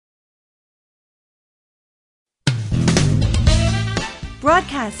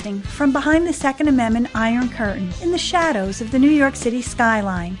Broadcasting from behind the Second Amendment Iron Curtain in the shadows of the New York City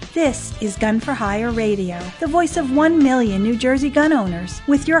skyline, this is Gun for Hire Radio, the voice of 1 million New Jersey gun owners,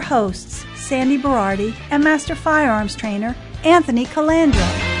 with your hosts, Sandy Berardi and Master Firearms Trainer, Anthony Calandra.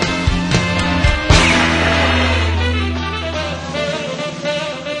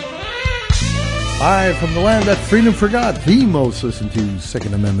 Live from the land that freedom forgot, the most listened to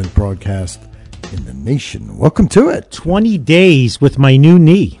Second Amendment broadcast in the nation. Welcome to it. 20 days with my new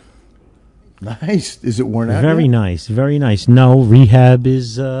knee. Nice. Is it worn out? Very nice. Very nice. No, rehab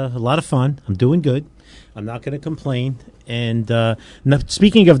is a lot of fun. I'm doing good. I'm not going to complain. And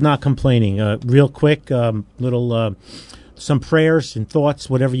speaking of not complaining, real quick, some prayers and thoughts,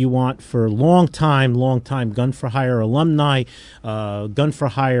 whatever you want, for long time Gun for Hire alumni, Gun for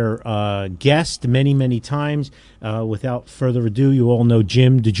Hire guest many times. Without further ado, you all know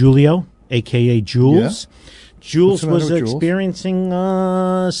Jim DiGiulio, a.k.a. Jules. Yeah. Jules was experiencing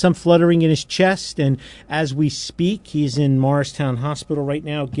some fluttering in his chest, and as we speak, he's in Morristown Hospital right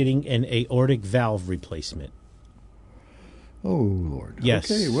now getting an aortic valve replacement. Oh, Lord.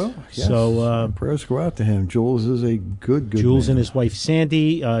 Yes. Okay, well, yes. So prayers go out to him. Jules is a good Jules man. And his wife,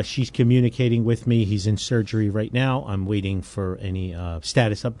 Sandy, she's communicating with me. He's in surgery right now. I'm waiting for any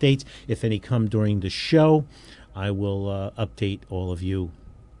status updates. If any come during the show, I will update all of you.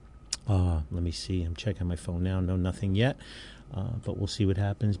 Let me see. I'm checking my phone now. No, nothing yet. But we'll see what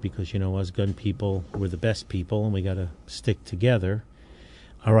happens because, us gun people, we're the best people, and we got to stick together.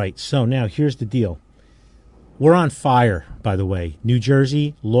 All right, so now here's the deal. We're on fire, by the way. New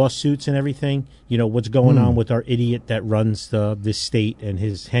Jersey, lawsuits and everything. What's going on with our idiot that runs this state and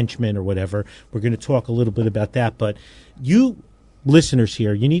his henchmen or whatever. We're going to talk a little bit about that. But you listeners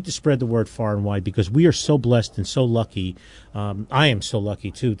here, you need to spread the word far and wide because we are so blessed and so lucky. I am so lucky,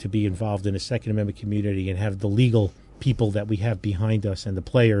 too, to be involved in a Second Amendment community and have the legal people that we have behind us and the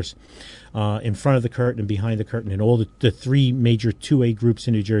players in front of the curtain and behind the curtain and all the three major 2A groups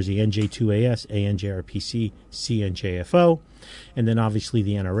in New Jersey, NJ2AS, ANJRPC, CNJFO, and then obviously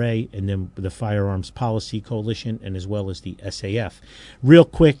the NRA, and then the Firearms Policy Coalition, and as well as the SAF. Real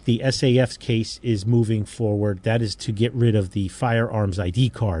quick, the SAF's case is moving forward. That is to get rid of the firearms ID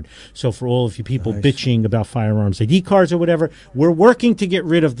card. So for all of you people bitching about firearms ID cards or whatever, we're working to get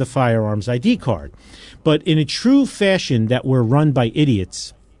rid of the firearms ID card. But in a true fashion that we're run by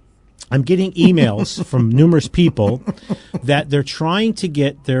idiots, I'm getting emails from numerous people that they're trying to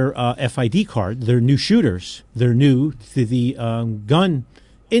get their FID card, their new shooters, they're new to the gun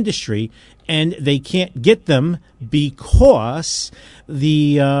industry, and they can't get them because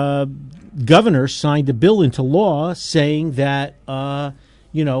the governor signed a bill into law saying that,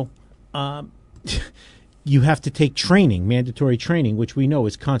 you have to take training, mandatory training, which we know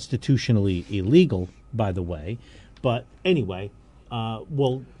is constitutionally illegal, by the way. But anyway,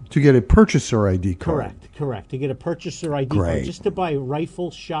 to get a purchaser ID card. Correct. To get a purchaser ID card, just to buy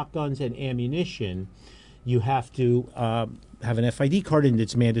rifles, shotguns, and ammunition, you have to have an FID card, and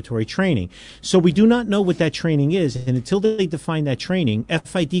it's mandatory training. So we do not know what that training is, and until they define that training,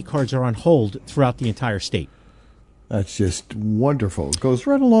 FID cards are on hold throughout the entire state. That's just wonderful. It goes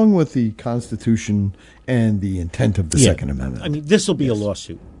right along with the Constitution and the intent of the Second Amendment. I mean, this will be a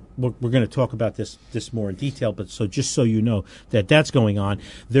lawsuit. We're going to talk about this more in detail, but just so you know that's going on.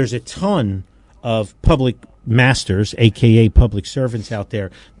 There's a ton of public masters, a.k.a. public servants out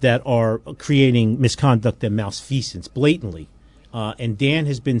there, that are creating misconduct and malfeasance blatantly. And Dan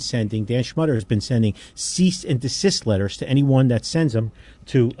Schmutter has been sending cease and desist letters to anyone that sends them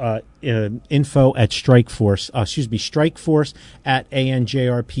to info at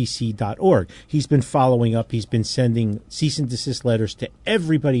strikeforce@anjrpc.org. He's been following up. He's been sending cease and desist letters to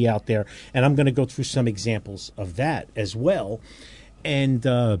everybody out there, and I'm going to go through some examples of that as well. And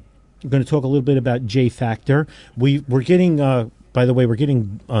I'm going to talk a little bit about J-Factor. We're getting... by the way, we're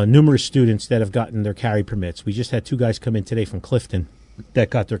getting numerous students that have gotten their carry permits. We just had 2 guys come in today from Clifton that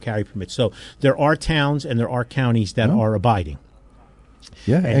got their carry permits. So there are towns and there are counties that are abiding.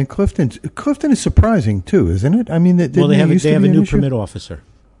 Yeah, and Clifton is surprising too, isn't it? I mean, they have a new permit officer.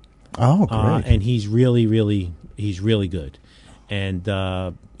 Oh, great! And he's really good,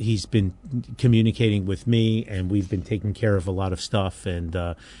 and he's been communicating with me, and we've been taking care of a lot of stuff, and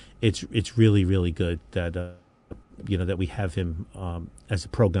it's really good that. That we have him as a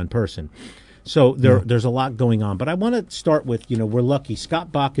pro-gun person. So there's a lot going on. But I want to start with, we're lucky.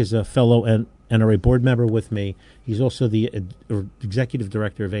 Scott Bach is a fellow NRA board member with me. He's also the executive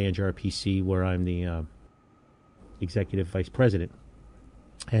director of ANJRPC, where I'm the executive vice president.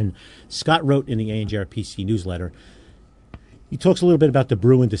 And Scott wrote in the ANJRPC newsletter, He talks a little bit about the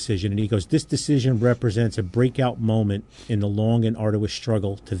Bruen decision, and he goes, this decision represents a breakout moment in the long and arduous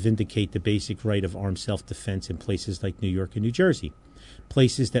struggle to vindicate the basic right of armed self-defense in places like New York and New Jersey,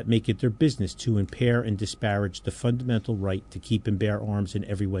 places that make it their business to impair and disparage the fundamental right to keep and bear arms in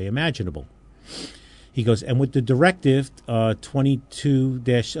every way imaginable. He goes, and with the Directive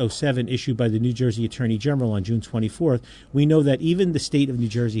 22-07 issued by the New Jersey Attorney General on June 24th, we know that even the state of New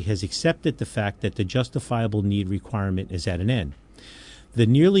Jersey has accepted the fact that the justifiable need requirement is at an end. The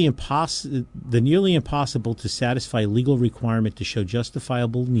nearly impossible to satisfy legal requirement to show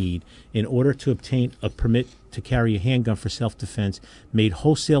justifiable need in order to obtain a permit to carry a handgun for self-defense made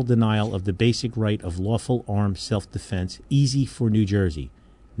wholesale denial of the basic right of lawful armed self-defense easy for New Jersey.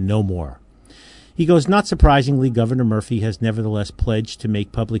 No more. He goes, not surprisingly, Governor Murphy has nevertheless pledged to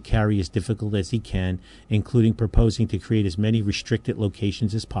make public carry as difficult as he can, including proposing to create as many restricted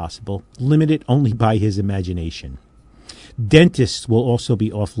locations as possible, limited only by his imagination. Dentists will also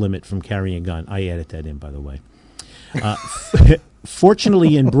be off limit from carrying a gun. I added that in, by the way.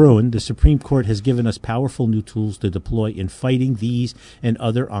 Fortunately, in Bruen, the Supreme Court has given us powerful new tools to deploy in fighting these and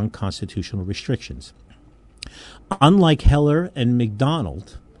other unconstitutional restrictions. Unlike Heller and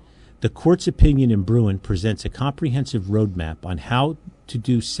McDonald, the court's opinion in Bruen presents a comprehensive roadmap on how to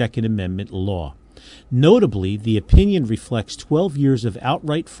do Second Amendment law. Notably, the opinion reflects 12 years of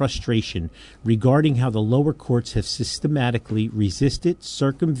outright frustration regarding how the lower courts have systematically resisted,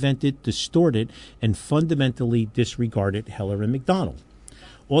 circumvented, distorted, and fundamentally disregarded Heller and McDonald.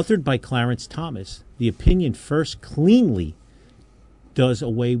 Authored by Clarence Thomas, the opinion first cleanly does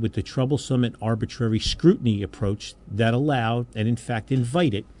away with the troublesome and arbitrary scrutiny approach that allowed and in fact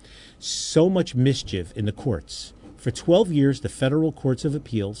invited so much mischief in the courts. For 12 years, the federal courts of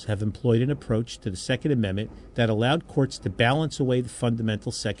appeals have employed an approach to the Second Amendment that allowed courts to balance away the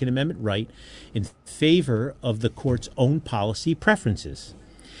fundamental Second Amendment right in favor of the court's own policy preferences.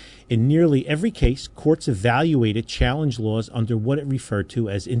 In nearly every case, courts evaluated challenge laws under what it referred to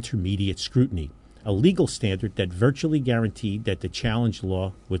as intermediate scrutiny, a legal standard that virtually guaranteed that the challenge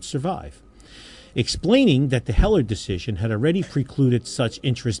law would survive. Explaining that the Heller decision had already precluded such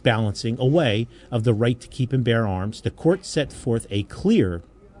interest balancing away of the right to keep and bear arms, the court set forth a clear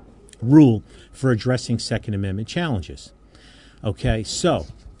rule for addressing Second Amendment challenges. Okay, so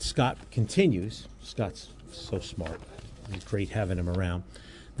Scott continues. Scott's so smart. It's great having him around.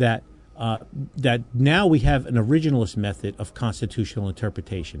 That now we have an originalist method of constitutional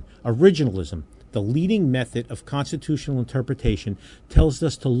interpretation. Originalism, the leading method of constitutional interpretation, tells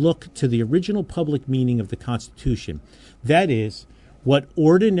us to look to the original public meaning of the Constitution. That is, what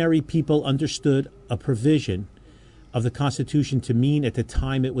ordinary people understood a provision of the Constitution to mean at the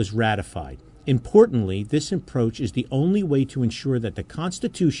time it was ratified. Importantly, this approach is the only way to ensure that the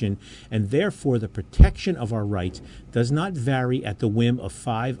Constitution, and therefore the protection of our rights, does not vary at the whim of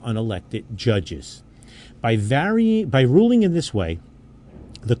 5 unelected judges. By ruling in this way,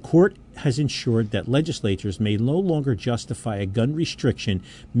 the court has ensured that legislatures may no longer justify a gun restriction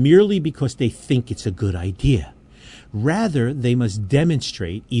merely because they think it's a good idea. Rather, they must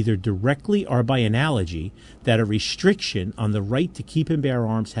demonstrate, either directly or by analogy, that a restriction on the right to keep and bear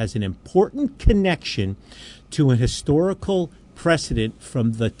arms has an important connection to an historical precedent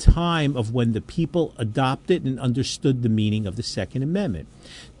from the time of when the people adopted and understood the meaning of the Second Amendment.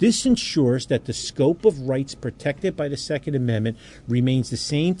 This ensures that the scope of rights protected by the Second Amendment remains the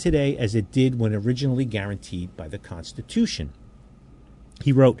same today as it did when originally guaranteed by the Constitution.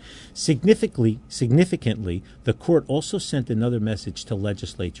 He wrote, significantly, the court also sent another message to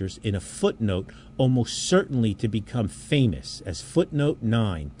legislatures in a footnote almost certainly to become famous as footnote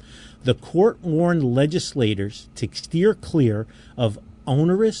 9. The court warned legislators to steer clear of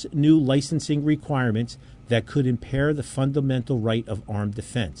onerous new licensing requirements that could impair the fundamental right of armed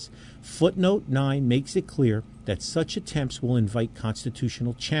defense. Footnote 9 makes it clear that such attempts will invite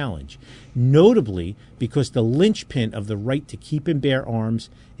constitutional challenge, notably because the linchpin of the right to keep and bear arms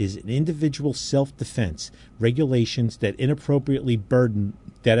is an individual self-defense, regulations that inappropriately burden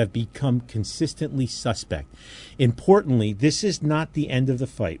that have become consistently suspect. Importantly, this is not the end of the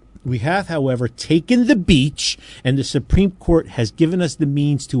fight. We have, however, taken the beach, and the Supreme Court has given us the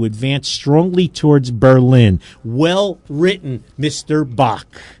means to advance strongly towards Berlin. Well written, Mr.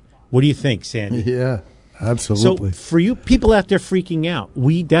 Bach. What do you think, Sandy? Yeah, absolutely. So for you people out there freaking out,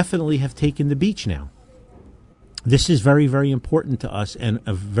 we definitely have taken the beach now. This is very, very important to us and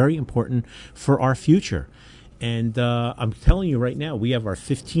very important for our future. And I'm telling you right now, we have our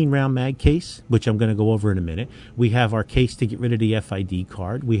 15-round mag case, which I'm going to go over in a minute. We have our case to get rid of the FID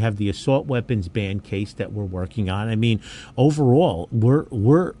card. We have the assault weapons ban case that we're working on. I mean, overall,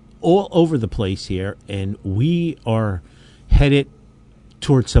 we're all over the place here, and we are headed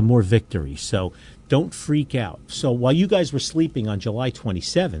towards some more victory. So don't freak out. So while you guys were sleeping on July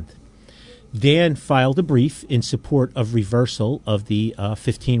 27th, Dan filed a brief in support of reversal of the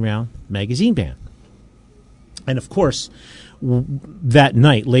 15-round magazine ban. And, of course,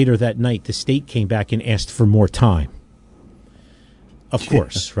 later that night, the state came back and asked for more time. Of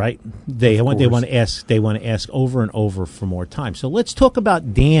course, right? They want to ask over and over for more time. So let's talk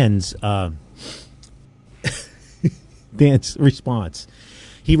about Dan's response.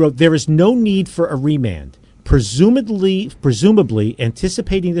 He wrote, "There is no need for a remand. Presumably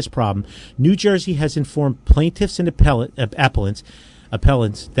anticipating this problem, New Jersey has informed plaintiffs and appellants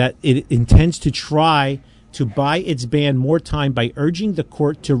that it intends to try to buy its ban more time by urging the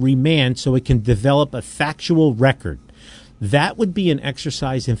court to remand so it can develop a factual record. That would be an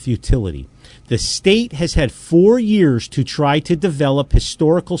exercise in futility. The state has had 4 years to try to develop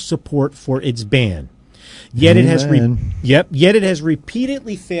historical support for its ban. Yet it has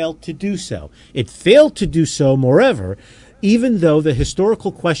repeatedly failed to do so. It failed to do so, moreover, even though the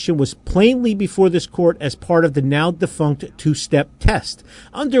historical question was plainly before this court as part of the now defunct two-step test,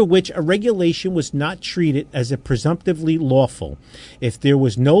 under which a regulation was not treated as a presumptively lawful if there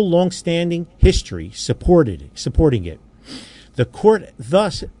was no long-standing history supporting it. The court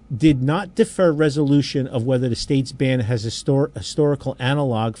thus did not defer resolution of whether the state's ban has a historical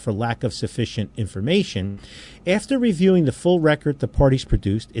analog for lack of sufficient information. After reviewing the full record the parties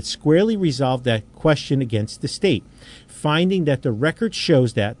produced, it squarely resolved that question against the state, finding that the record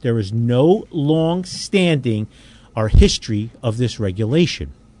shows that there is no long-standing or history of this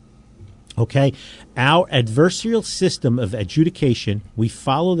regulation. Okay, our adversarial system of adjudication, we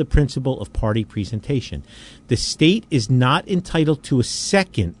follow the principle of party presentation. The state is not entitled to a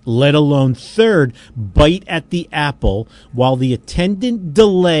second, let alone third, bite at the apple while the attendant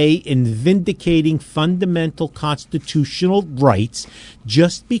delay in vindicating fundamental constitutional rights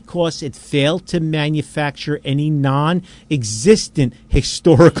just because it failed to manufacture any non-existent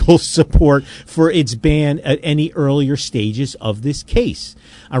historical support for its ban at any earlier stages of this case.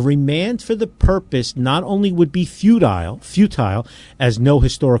 A remand for the purpose not only would be futile, as no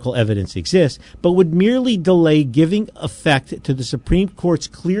historical evidence exists, but would merely delay giving effect to the Supreme Court's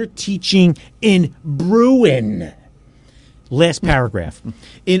clear teaching in Bruin. Last paragraph.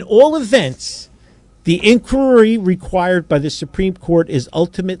 In all events, the inquiry required by the Supreme Court is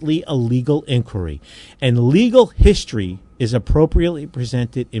ultimately a legal inquiry, and legal history is appropriately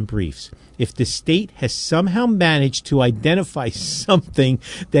presented in briefs. If the state has somehow managed to identify something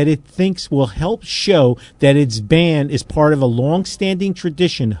that it thinks will help show that its ban is part of a long-standing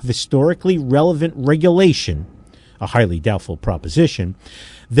tradition of historically relevant regulation, a highly doubtful proposition,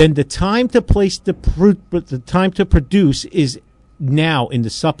 then the time to produce is now in the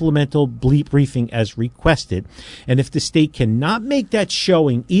supplemental briefing as requested. And if the state cannot make that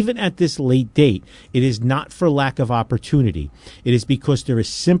showing even at this late date, it is not for lack of opportunity. It is because there is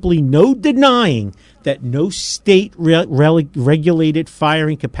simply no denying that no state regulated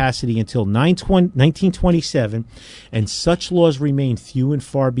firing capacity until 1927, and such laws remain few and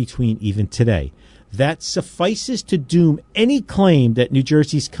far between even today. That suffices to doom any claim that New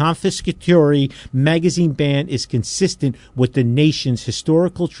Jersey's confiscatory magazine ban is consistent with the nation's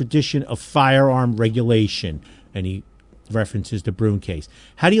historical tradition of firearm regulation. And he references the Bruin case.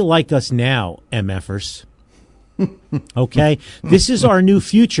 How do you like us now, MFers? Okay, this is our new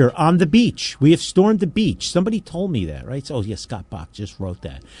future on the beach. We have stormed the beach. Somebody told me that, right? Oh, yeah, Scott Bach just wrote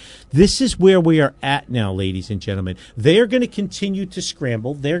that. This is where we are at now, ladies and gentlemen. They are going to continue to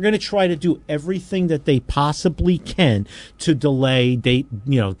scramble. They're going to try to do everything that they possibly can to delay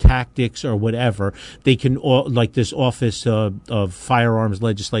tactics or whatever. They can, like this Office of Firearms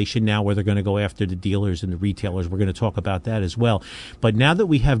legislation now, where they're going to go after the dealers and the retailers. We're going to talk about that as well. But now that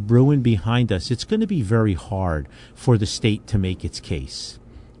we have Bruin behind us, it's going to be very hard for the state to make its case.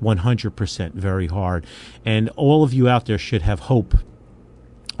 100% very hard. And all of you out there should have hope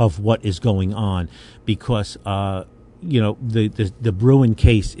of what is going on, because the Bruin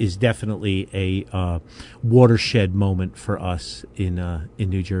case is definitely a watershed moment for us in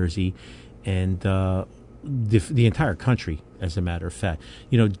New Jersey and the entire country, as a matter of fact.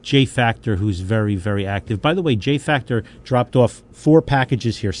 J Factor, who's very, very active. By the way, J Factor dropped off 4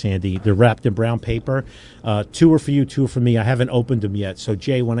 packages here, Sandy. They're wrapped in brown paper. 2 are for you, 2 are for me. I haven't opened them yet. So,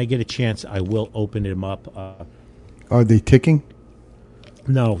 Jay, when I get a chance, I will open them up. Are they ticking?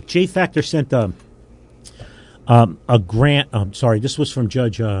 No. J Factor sent a grant. I'm sorry. This was from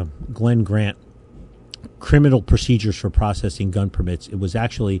Judge Glenn Grant. Criminal procedures for processing gun permits. It was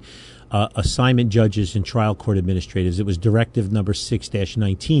actually assignment judges and trial court administrators. It was directive number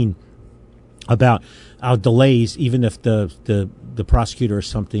 6-19 about our delays, even if the prosecutor or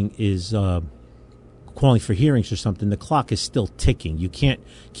something is calling for hearings or something, the clock is still ticking. You can't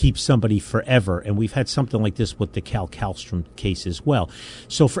keep somebody forever. And we've had something like this with the Cal Kallstrom case as well.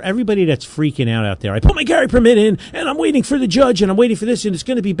 So for everybody that's freaking out there, I put my carry permit in and I'm waiting for the judge and I'm waiting for this and it's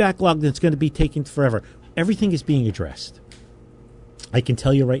going to be backlogged and it's going to be taking forever. Everything is being addressed. I can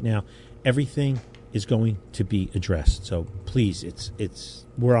tell you right now, everything is going to be addressed. So please,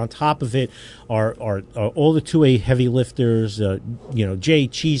 we're on top of it. Our all the 2A heavy lifters, Jay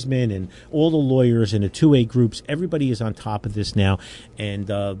Cheeseman and all the lawyers and the 2A groups, everybody is on top of this now. And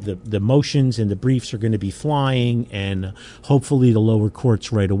the motions and the briefs are going to be flying, and hopefully the lower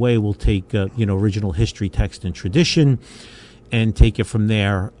courts right away will take original history, text, and tradition, and take it from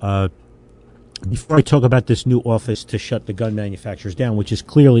there. Before I talk about this new office to shut the gun manufacturers down, which is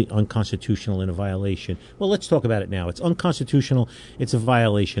clearly unconstitutional and a violation, well, let's talk about it now. It's unconstitutional. It's a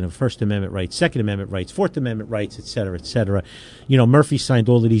violation of First Amendment rights, Second Amendment rights, Fourth Amendment rights, et cetera, et cetera. Murphy signed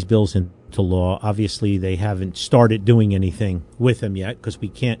all of these bills into law. Obviously, they haven't started doing anything with them yet because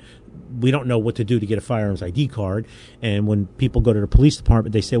we don't know what to do to get a firearms ID card. And when people go to the police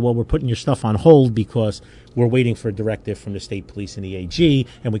department, they say, well, we're putting your stuff on hold because we're waiting for a directive from the state police and the AG.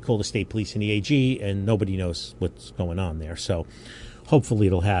 And we call the state police and the AG, and nobody knows what's going on there. So hopefully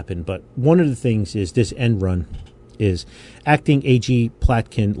it'll happen. But one of the things is this end run is Acting AG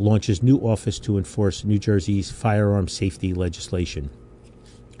Platkin launches new office to enforce New Jersey's firearm safety legislation.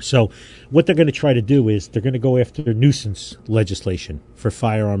 So what they're going to try to do is they're going to go after nuisance legislation for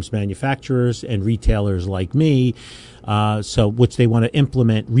firearms manufacturers and retailers like me, which they want to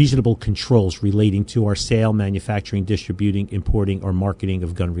implement reasonable controls relating to our sale, manufacturing, distributing, importing, or marketing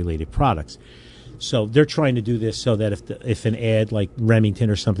of gun-related products. So they're trying to do this so that if an ad like Remington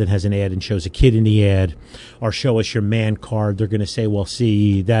or something has an ad and shows a kid in the ad, or show us your man card, they're going to say, well,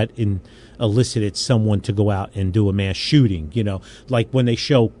 see, that elicited someone to go out and do a mass shooting. Like when they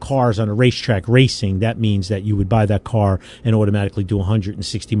show cars on a racetrack racing, that means that you would buy that car and automatically do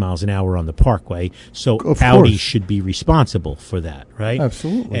 160 miles an hour on the parkway. So Audi should be responsible for that, right?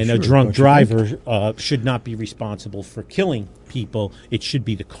 Absolutely. And a drunk driver should not be responsible for killing people. It should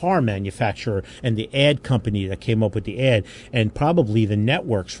be the car manufacturer and the ad company that came up with the ad, and probably the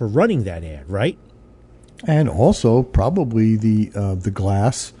networks for running that ad, right? And also probably the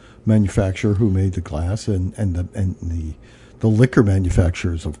glass manufacturer who made the glass and the liquor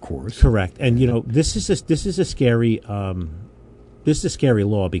manufacturers, of course. Correct. And this is a scary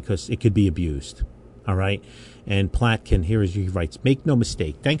law because it could be abused. All right. And Platkin, here he writes, make no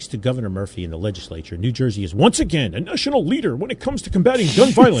mistake, thanks to Governor Murphy and the legislature, New Jersey is once again a national leader when it comes to combating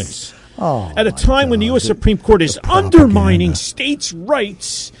gun violence. At a time when the U.S. Supreme Court is undermining states'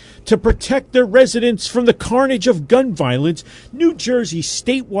 rights to protect their residents from the carnage of gun violence, New Jersey's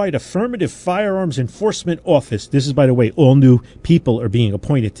statewide affirmative firearms enforcement office, this is, by the way, all new people are being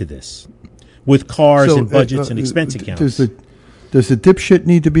appointed to this, with cars and budgets and expense accounts. Does the dipshit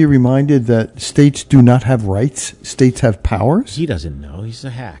need to be reminded that states do not have rights? States have powers? He doesn't know. He's a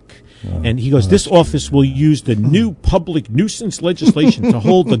hack. And he goes, this office will use the new public nuisance legislation to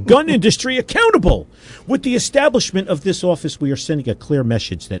hold the gun industry accountable. With the establishment of this office, we are sending a clear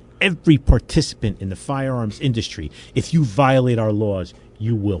message that every participant in the firearms industry, if you violate our laws,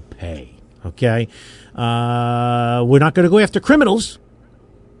 you will pay. Okay? We're not going to go after criminals.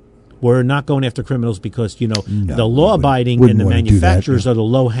 We're not going after criminals because, the law-abiding and the manufacturers are the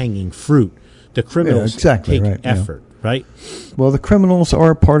low-hanging fruit. The criminals take effort, right? Well, the criminals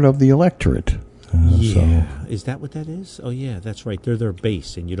are part of the electorate. Is that what that is? Oh, yeah, that's right. They're their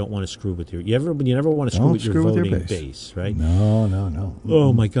base, and you don't want to screw with you never want to screw with your voting base, right? No.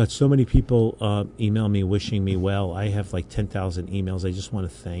 Oh, my God. So many people email me wishing me well. I have like 10,000 emails. I just want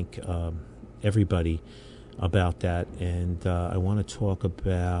to thank everybody about that, and I want to talk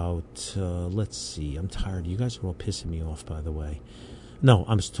about let's see, I'm tired. You guys are all pissing me off, by the way. No,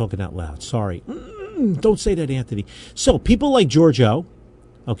 I'm just talking out loud. Sorry. Don't say that, Anthony. So people like Giorgio,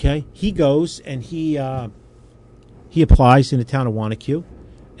 okay, he goes and he applies in the town of Wanacue,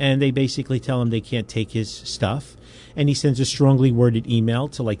 and they basically tell him they can't take his stuff, and he sends a strongly worded email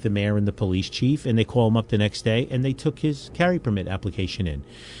to like the mayor and the police chief, and they call him up the next day, and they took his carry permit application in.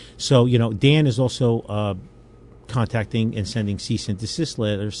 So, Dan is also contacting and sending cease and desist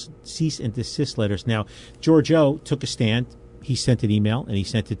letters. Now, Giorgio took a stand. He sent an email, and he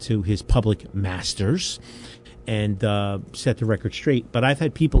sent it to his public masters and set the record straight. But I've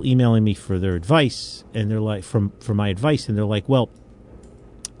had people emailing me for their advice, and they're like, for my advice, and they're like, well,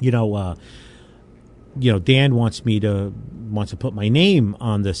 Dan wants to put my name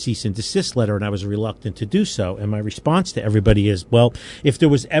on the cease and desist letter, and I was reluctant to do so. And my response to everybody is, well, if there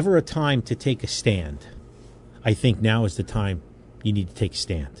was ever a time to take a stand, I think now is the time you need to take a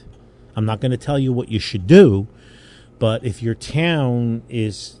stand. I'm not going to tell you what you should do, but if your town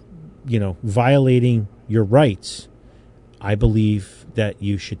is, violating your rights, I believe that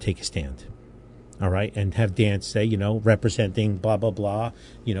you should take a stand. All right, and have Dan say, representing blah, blah, blah,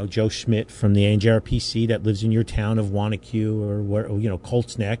 Joe Schmidt from the ANJRPC that lives in your town of Wanacue or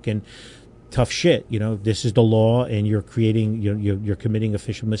Colts Neck, and tough shit. This is the law, and you're creating, you're committing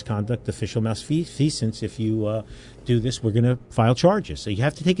official misconduct, official malfeasance. If you do this, we're going to file charges. So you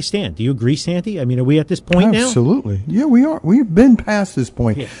have to take a stand. Do you agree, Sandy? I mean, are we at this point now? Absolutely. Yeah, we are. We've been past this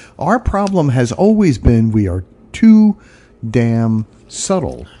point. Yeah. Our problem has always been we are too damn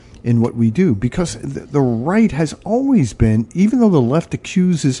subtle in what we do, because the right has always been, even though the left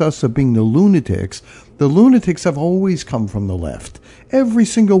accuses us of being the lunatics have always come from the left. Every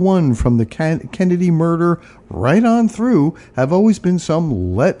single one, from the Kennedy murder right on through, have always been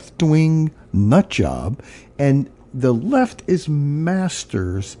some left-wing nut job, and the left is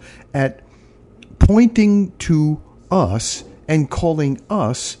masters at pointing to us and calling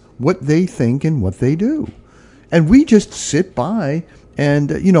us what they think and what they do. And we just sit by.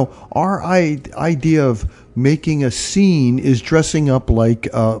 And, our idea of making a scene is dressing up like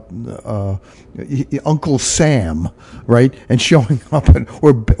Uncle Sam, right? And showing up,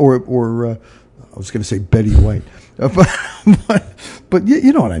 or I was going to say Betty White. But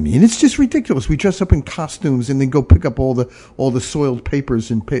you know what I mean. It's just ridiculous. We dress up in costumes and then go pick up all the soiled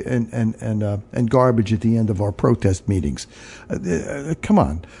papers and garbage at the end of our protest meetings. Come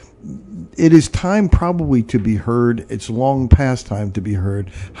on. It is time probably to be heard. It's long past time to be heard.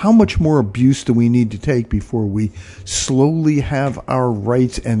 How much more abuse do we need to take before we slowly have our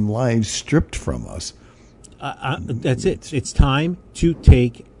rights and lives stripped from us? That's it. It's time to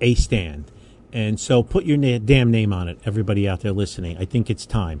take a stand. And so put your damn name on it, everybody out there listening. I think it's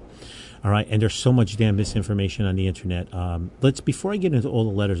time. All right, and there's so much damn misinformation on the internet. Before I get into all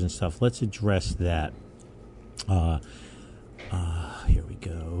the letters and stuff, let's address that. Here we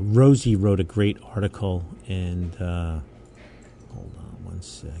go. Rosie wrote a great article, and hold on one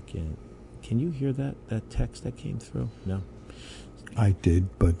second. Can you hear that text that came through? No? I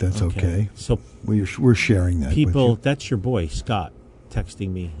did, but that's okay. So we're sharing that. People, that's your boy, Scott,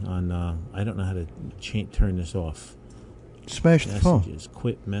 texting me on, I don't know how to turn this off. Smash the phone. Messages,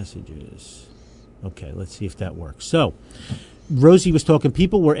 quit messages. Okay, let's see if that works. So, Rosie was talking,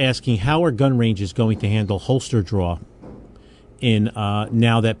 people were asking, how are gun ranges going to handle holster draw in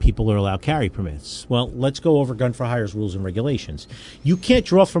now that people are allowed carry permits? Well, let's go over gun for hire's rules and regulations. You can't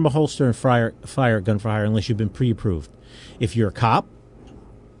draw from a holster and fire a gun for hire unless you've been pre-approved. If you're a cop,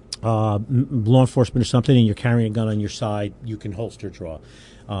 law enforcement or something, and you're carrying a gun on your side, you can holster draw.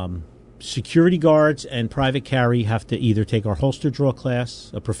 Security guards and private carry have to either take our holster draw class,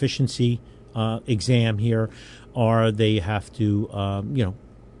 a proficiency exam here, or they have to,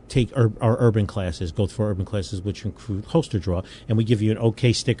 take our urban classes, go through urban classes, which include holster draw, and we give you an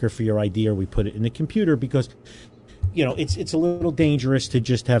OK sticker for your ID, or we put it in the computer because, it's a little dangerous to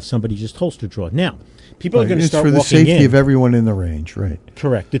just have somebody just holster draw. Now, people are going to start walking in. It's for the safety of everyone in the range, right?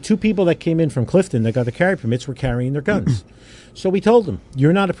 Correct. The two people that came in from Clifton that got the carry permits were carrying their guns. So we told them,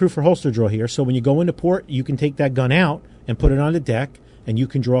 you're not approved for holster draw here, so when you go into port, you can take that gun out and put it on the deck, and you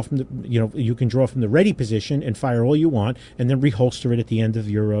can draw from the ready position and fire all you want, and then reholster it at the end of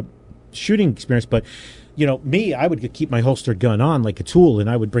your shooting experience. But me, I would keep my holstered gun on like a tool, and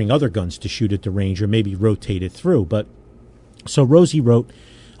I would bring other guns to shoot at the range or maybe rotate it through. But so Rosie wrote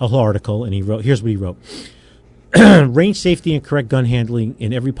a whole article, and here's what he wrote. Range safety and correct gun handling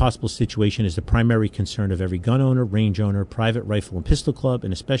in every possible situation is the primary concern of every gun owner, range owner, private rifle and pistol club,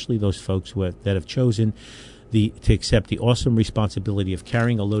 and especially those folks that have chosen to accept the awesome responsibility of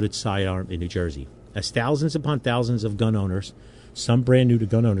carrying a loaded sidearm in New Jersey. As thousands upon thousands of gun owners, some brand new to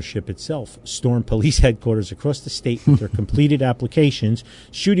gun ownership itself, storm police headquarters across the state with their completed applications,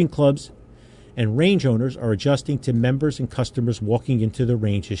 shooting clubs and range owners are adjusting to members and customers walking into the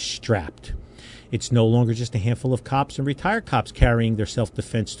ranges strapped. It's no longer just a handful of cops and retired cops carrying their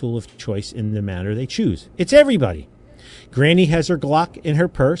self-defense tool of choice in the manner they choose. It's everybody. Granny has her Glock in her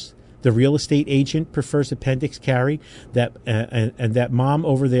purse. The real estate agent prefers appendix carry, and that mom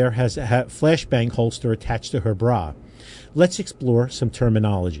over there has a flashbang holster attached to her bra. Let's explore some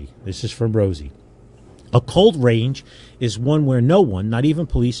terminology. This is from Rosie. A cold range is one where no one, not even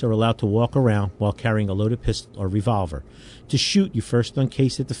police, are allowed to walk around while carrying a loaded pistol or revolver. To shoot, you first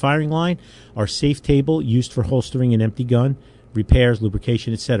uncase at the firing line. Our safe table, used for holstering an empty gun, repairs,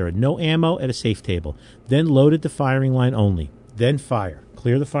 lubrication, etc. No ammo at a safe table. Then load at the firing line only. Then fire.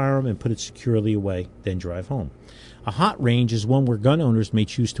 Clear the firearm and put it securely away. Then drive home. A hot range is one where gun owners may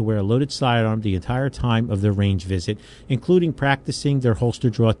choose to wear a loaded sidearm the entire time of their range visit, including practicing their holster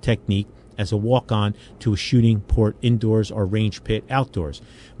draw technique as a walk-on to a shooting port indoors or range pit outdoors.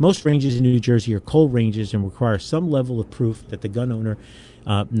 Most ranges in New Jersey are cold ranges and require some level of proof that the gun owner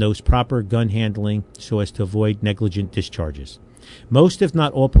knows proper gun handling so as to avoid negligent discharges. Most, if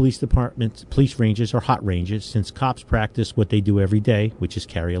not all, police ranges are hot ranges, since cops practice what they do every day, which is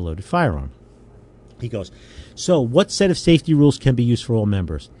carry a loaded firearm. He goes, so what set of safety rules can be used for all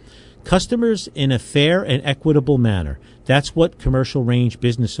members? Customers in a fair and equitable manner. That's what commercial range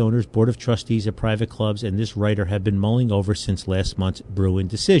business owners, board of trustees at private clubs, and this writer have been mulling over since last month's Bruin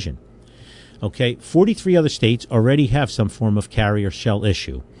decision. Okay, 43 other states already have some form of carry or shell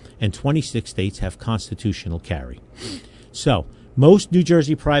issue, and 26 states have constitutional carry. So, most New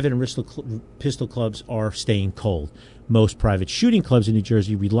Jersey private and pistol clubs are staying cold. Most private shooting clubs in New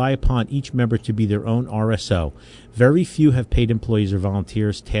Jersey rely upon each member to be their own RSO. Very few have paid employees or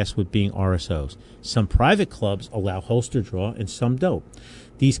volunteers tasked with being RSOs. Some private clubs allow holster draw and some don't.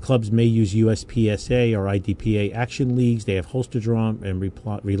 These clubs may use USPSA or IDPA action leagues. They have holster draw and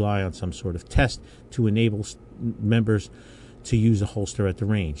rely on some sort of test to enable members to use a holster at the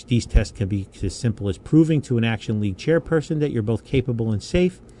range. These tests can be as simple as proving to an action league chairperson that you're both capable and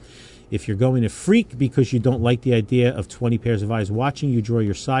safe. If you're going to freak because you don't like the idea of 20 pairs of eyes watching you draw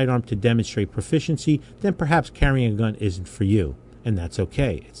your sidearm to demonstrate proficiency, then perhaps carrying a gun isn't for you. And that's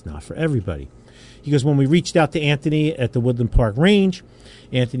okay. It's not for everybody. He goes, when we reached out to Anthony at the Woodland Park Range,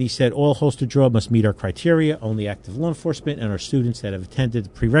 Anthony said all holster draw must meet our criteria. Only active law enforcement and our students that have attended the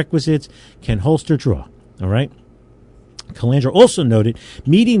prerequisites can holster draw. All right? Calandra also noted,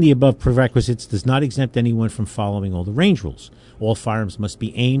 meeting the above prerequisites does not exempt anyone from following all the range rules. All firearms must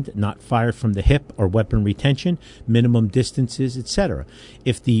be aimed, not fired from the hip or weapon retention, minimum distances, etc.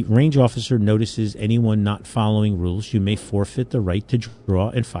 If the range officer notices anyone not following rules, you may forfeit the right to draw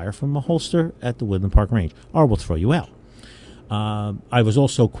and fire from a holster at the Woodland Park Range, or we'll throw you out. I was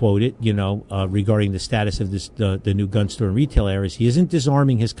also quoted, regarding the status of this, the new gun store and retail areas. He isn't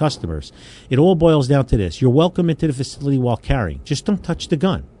disarming his customers. It all boils down to this. You're welcome into the facility while carrying. Just don't touch the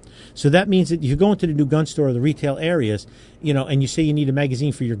gun. So that means that if you go into the new gun store or the retail areas, and you say you need a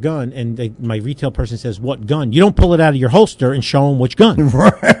magazine for your gun, and my retail person says, what gun? You don't pull it out of your holster and show them which gun.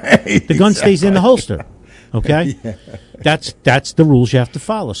 Right. The gun stays in the holster. Okay? Yeah. That's the rules you have to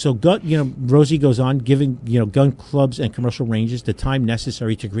follow. So, Rosie goes on giving, gun clubs and commercial ranges the time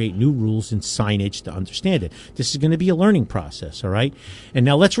necessary to create new rules and signage to understand it. This is going to be a learning process, all right? And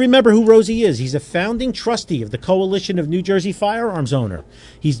now let's remember who Rosie is. He's a founding trustee of the Coalition of New Jersey Firearms Owner.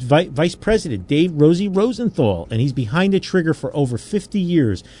 He's Vice President Dave Rosie Rosenthal, and he's behind the trigger for over 50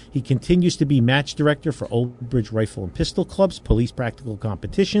 years. He continues to be match director for Old Bridge Rifle and Pistol Club's Police Practical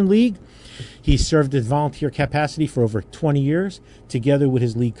Competition League. He's served in volunteer capacity for over 20 years. Together with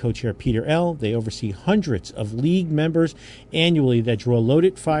his league co-chair, Peter L., they oversee hundreds of league members annually that draw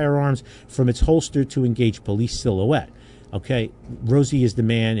loaded firearms from its holster to engage police silhouette. Okay, Rosie is the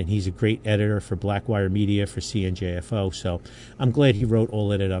man, and he's a great editor for Blackwire Media for CNJFO, so I'm glad he wrote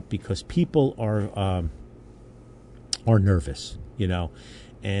all of it up because people are nervous,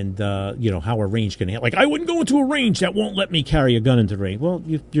 and, how a range can handle. Like, I wouldn't go into a range that won't let me carry a gun into the range. Well,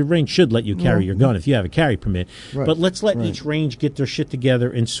 your range should let you carry your gun if you have a carry permit. Right. But let's let each range get their shit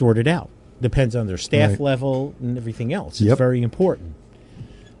together and sort it out. Depends on their staff level and everything else. It's very important.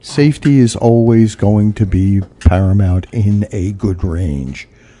 Safety is always going to be paramount in a good range.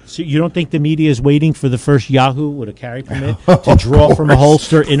 So you don't think the media is waiting for the first Yahoo with a carry permit to draw from a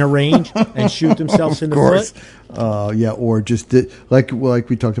holster in a range and shoot themselves in the foot? Or just like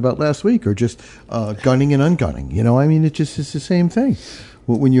we talked about last week, or just gunning and ungunning. It just is the same thing.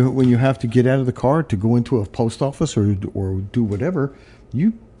 When you have to get out of the car to go into a post office or do whatever,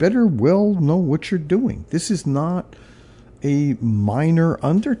 you better well know what you're doing. This is not a minor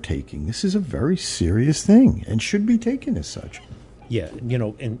undertaking. This is a very serious thing and should be taken as such. Yeah,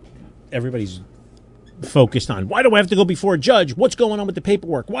 and everybody's focused on, why do I have to go before a judge? What's going on with the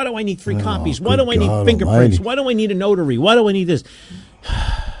paperwork? Why do I need 3 copies? Why do I need fingerprints? Why do I need a notary? Why do I need this?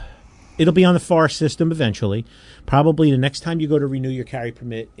 It'll be on the FAR system eventually. Probably the next time you go to renew your carry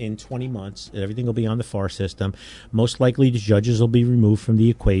permit in 20 months, everything will be on the FAR system. Most likely the judges will be removed from the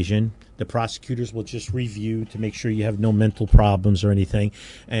equation. The prosecutors will just review to make sure you have no mental problems or anything.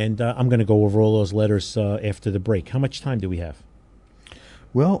 And I'm going to go over all those letters after the break. How much time do we have?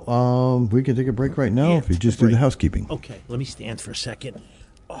 Well, we can take a break right now if you just do the housekeeping. Okay, let me stand for a second.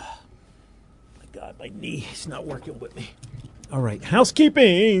 Oh, my God, my knee is not working with me. All right,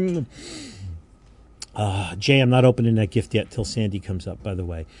 housekeeping. Jay, I'm not opening that gift yet till Sandy comes up, by the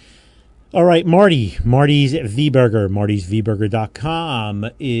way. All right, Marty's V-Burger. Marty'sVburger.com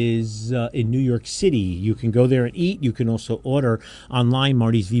is in New York City. You can go there and eat. You can also order online,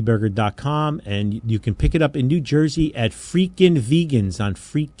 Marty'sVburger.com, and you can pick it up in New Jersey at Freakin' Vegans on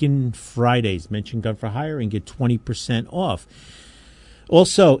Freakin' Fridays. Mention Gun for Hire and get 20% off.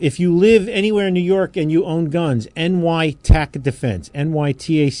 Also, if you live anywhere in New York and you own guns, NY TAC Defense,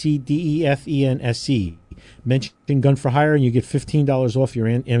 NYTACDEFENSE. Mention Gun for Hire and you get $15 off your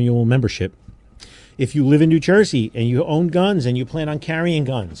annual membership. If you live in New Jersey and you own guns and you plan on carrying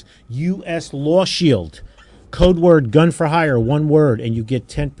guns, U.S. Law Shield, code word Gun for Hire, one word, and you get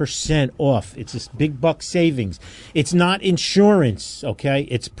 10% off. It's this big buck savings. It's not insurance, okay?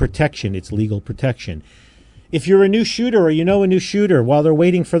 It's protection. It's legal protection. If you're a new shooter or you know a new shooter while they're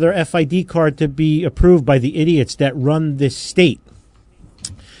waiting for their FID card to be approved by the idiots that run this state,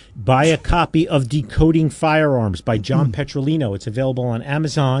 buy a copy of Decoding Firearms by John Petrolino. It's available on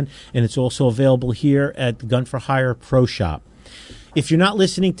Amazon, and it's also available here at the Gun for Hire Pro Shop. If you're not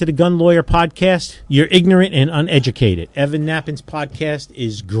listening to the Gun Lawyer podcast, you're ignorant and uneducated. Evan Knappin's podcast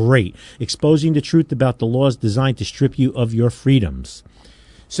is great, exposing the truth about the laws designed to strip you of your freedoms.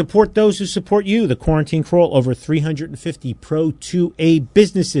 Support those who support you. The Quarantine Crawl, over 350 Pro 2A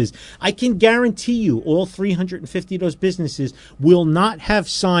businesses. I can guarantee you all 350 of those businesses will not have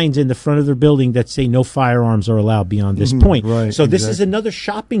signs in the front of their building that say no firearms are allowed beyond this point. Right, so this is another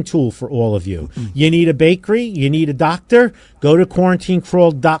shopping tool for all of you. You need a bakery, you need a doctor, go to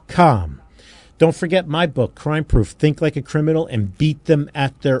QuarantineCrawl.com. Don't forget my book, Crime Proof, Think Like a Criminal and Beat Them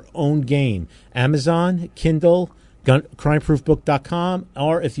at Their Own Game. Amazon, Kindle, crimeproofbook.com,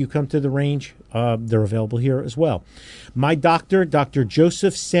 or if you come to the range, they're available here as well. My doctor, Dr.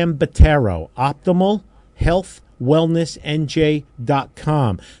 Joseph Sambatero, Optimal Health Wellness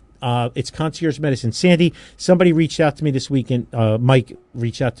NJ.com. It's concierge medicine. Sandy, somebody reached out to me this weekend. Mike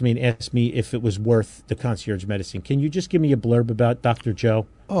reached out to me and asked me if it was worth the concierge medicine. Can you just give me a blurb about Dr. Joe,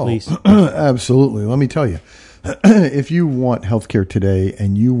 please? Absolutely. Let me tell you. If you want healthcare today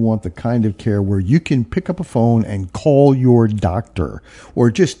and you want the kind of care where you can pick up a phone and call your doctor or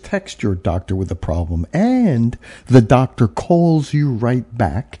just text your doctor with a problem and the doctor calls you right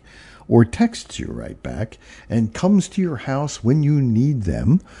back or texts you right back and comes to your house when you need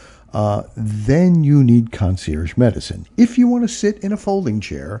them, then you need concierge medicine. If you want to sit in a folding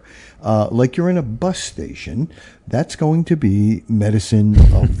chair like you're in a bus station, that's going to be medicine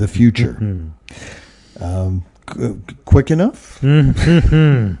of the future. Quick enough? Oh,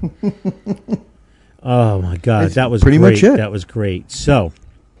 my God. That was pretty great. much it. That was great. So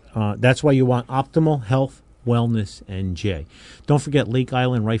that's why you want Optimal Health Wellness NJ. Don't forget Lake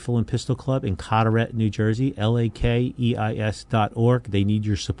Island Rifle and Pistol Club in Carteret, New Jersey, LAKEIS.org. They need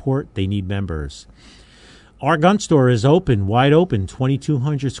your support. They need members. Our gun store is open, wide open,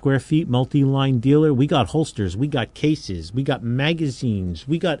 2,200 square feet, multi-line dealer. We got holsters, we got cases, we got magazines,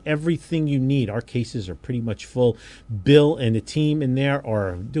 we got everything you need. Our cases are pretty much full. Bill and the team in there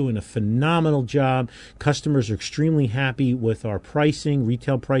are doing a phenomenal job. Customers are extremely happy with our pricing,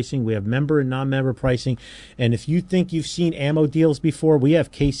 retail pricing. We have member and non-member pricing. And if you think you've seen ammo deals before, we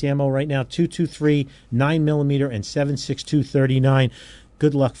have case ammo right now, 223, 9mm, and 7.62 39.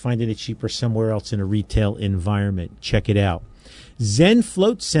 Good luck finding it cheaper somewhere else in a retail environment. Check it out. Zen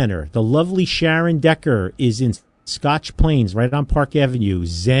Float Center. The lovely Sharon Decker is in Scotch Plains, right on Park Avenue.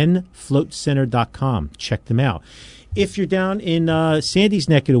 ZenFloatCenter.com. Check them out. If you're down in Sandy's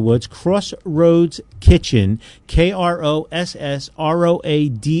neck of the woods, Crossroads Kitchen,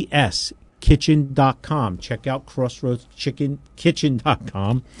 KROSSROADS, kitchen.com. Check out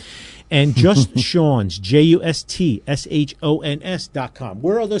crossroadskitchen.com. And Just Sean's, JUSTSHONS.com.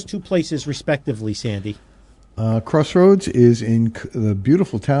 Where are those two places, respectively, Sandy? Crossroads is in the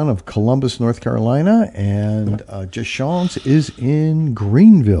beautiful town of Columbus, North Carolina, and Just Sean's is in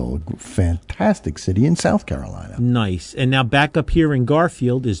Greenville, fantastic city in South Carolina. Nice. And now back up here in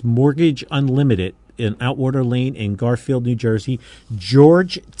Garfield is Mortgage Unlimited in Outwater Lane in Garfield, New Jersey.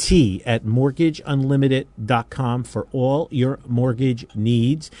 George T. at mortgageunlimited.com for all your mortgage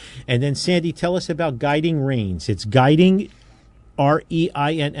needs. And then, Sandy, tell us about Guiding Reins. It's guiding,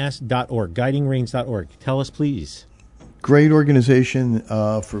 REINS.org, guidingreins.org. Tell us, please. Great organization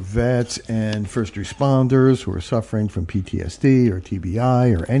for vets and first responders who are suffering from PTSD or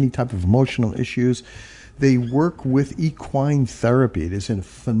TBI or any type of emotional issues. They work with equine therapy. It is a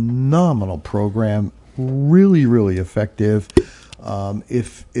phenomenal program, really, really effective.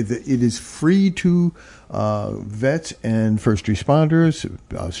 If it is free to vets and first responders,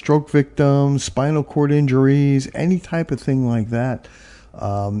 stroke victims, spinal cord injuries, any type of thing like that,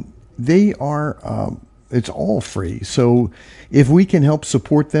 they are. It's all free. So if we can help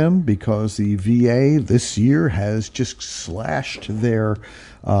support them, because the VA this year has just slashed their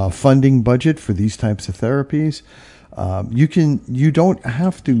funding budget for these types of therapies. You don't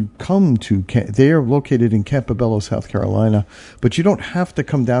have to come to, they are located in Campobello, South Carolina, but you don't have to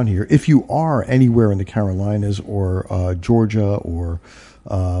come down here. If you are anywhere in the Carolinas or Georgia or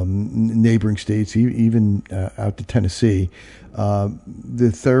neighboring states, even out to Tennessee,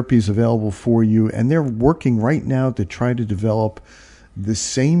 the therapy is available for you. And they're working right now to try to develop the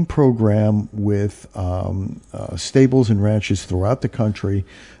same program with stables and ranches throughout the country,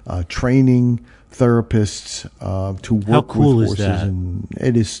 training therapists to work How cool with is horses, that? and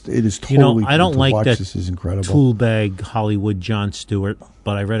it is totally. I don't cool to like watch. that This is incredible. tool bag Hollywood Jon Stewart,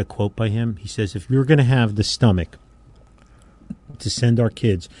 but I read a quote by him. He says, "If you're going to have the stomach to send our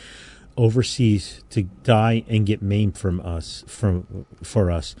kids overseas to die and get maimed for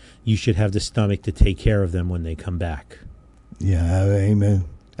us, you should have the stomach to take care of them when they come back." Yeah, amen.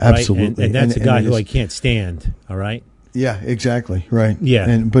 Right? Absolutely, And that's a guy who is- I can't stand. All right. Yeah, exactly. Right.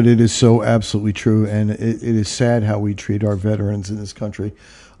 Yeah. But it is so absolutely true. And it is sad how we treat our veterans in this country.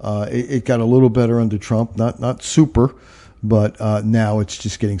 It got a little better under Trump, not super, but now it's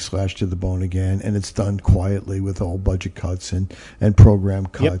just getting slashed to the bone again. And it's done quietly with all budget cuts and program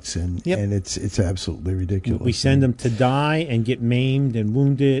cuts. And it's absolutely ridiculous. We send them to die and get maimed and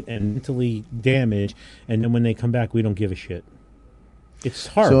wounded and mentally damaged. And then when they come back, we don't give a shit. It's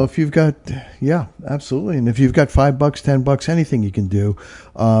horrible. So if you've got, yeah, absolutely. And if you've got $5, $10, anything you can do,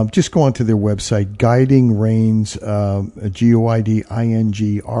 just go onto their website, Guiding Reins,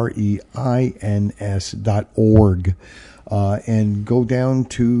 GuidingReins.org, and go down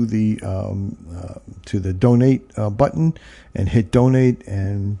to the donate button and hit donate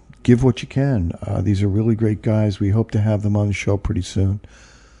and give what you can. These are really great guys. We hope to have them on the show pretty soon.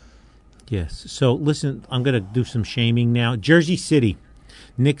 Yes. So listen, I'm going to do some shaming now. Jersey City,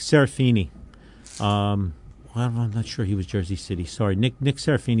 Nick Serafini. I'm not sure he was Jersey City. Sorry. Nick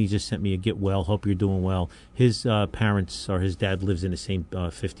Serafini just sent me a get well. Hope you're doing well. His parents, or his dad, lives in the same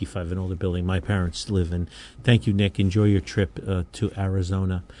 55 and older building my parents live in. Thank you, Nick. Enjoy your trip to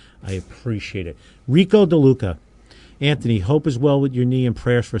Arizona. I appreciate it. Rico DeLuca. Anthony, hope is well with your knee and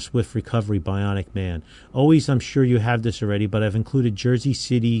prayers for swift recovery, Bionic Man. Always, I'm sure you have this already, but I've included Jersey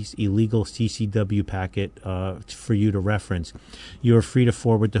City's illegal CCW packet for you to reference. You are free to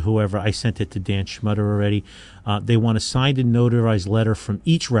forward to whoever. I sent it to Dan Schmutter already. They want a signed and notarized letter from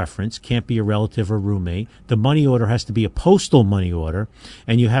each reference. Can't be a relative or roommate. The money order has to be a postal money order,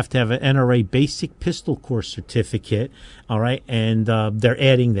 and you have to have an NRA basic pistol course certificate. All right, and they're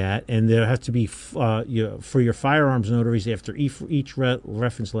adding that, and there has to be for your firearms notaries after each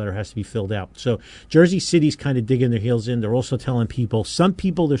reference letter has to be filled out. So Jersey City's kind of digging their heels in. They're also telling people, some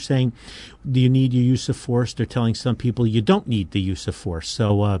people they're saying, do you need your use of force? They're telling some people you don't need the use of force.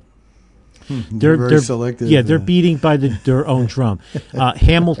 So They're very selective. Yeah, they're beating by their own drum.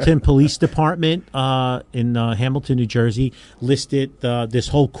 Hamilton Police Department in Hamilton, New Jersey, listed this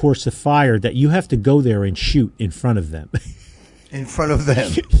whole course of fire that you have to go there and shoot in front of them. In front of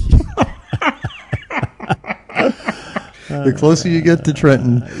them. The closer you get to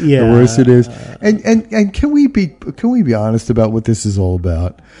Trenton, the worse it is. And can we be honest about what this is all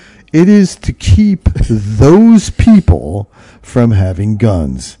about? It is to keep those people from having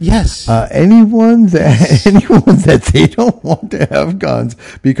guns. Yes. Anyone that they don't want to have guns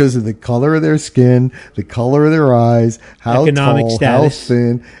because of the color of their skin, the color of their eyes, how economic tall, status. how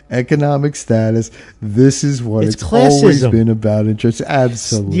thin, economic status. This is what It's it's always classism. been about. It's just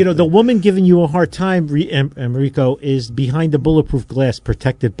absolutely. You know, the woman giving you a hard time, Enrico, is behind the bulletproof glass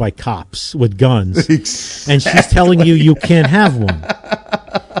protected by cops with guns. And she's telling you can't have one.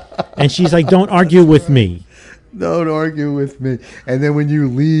 And she's like, don't argue with me. Don't argue with me. And then when you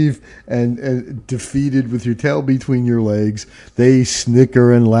leave and defeated with your tail between your legs, they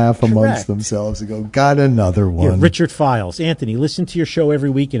snicker and laugh amongst themselves and go, got another one. Yeah, Richard Files. Anthony, listen to your show every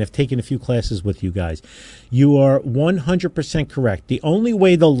week and have taken a few classes with you guys. You are 100% correct. The only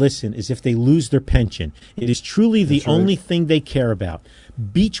way they'll listen is if they lose their pension. It is truly the only thing they care about.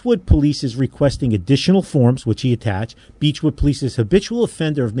 Beechwood Police is requesting additional forms, which he attached. Beechwood Police is habitual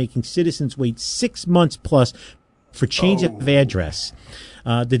offender of making citizens wait 6 months plus for change of address.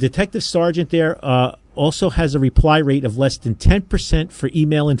 The detective sergeant there also has a reply rate of less than 10% for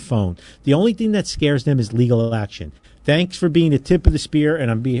email and phone. The only thing that scares them is legal action. Thanks for being the tip of the spear, and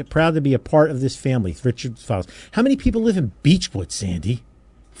I'm proud to be a part of this family. Richard Files. How many people live in Beechwood, Sandy?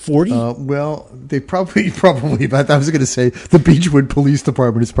 40? Well, they probably, but I was going to say the Beechwood Police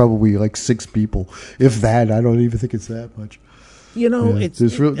Department is probably like 6 people, if that. I don't even think it's that much. You know, Yeah.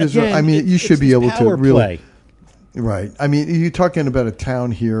 again, you should be able to really. Play. Right. I mean, you're talking about a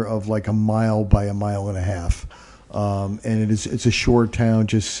town here of like a mile by a mile and a half. And it's a shore town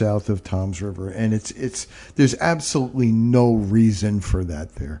just south of Toms River, and there's absolutely no reason for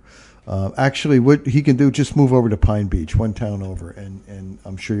that there. Actually, what he can do, just move over to Pine Beach, one town over, and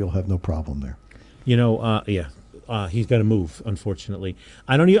I'm sure you'll have no problem there. You know, he's got to move. Unfortunately,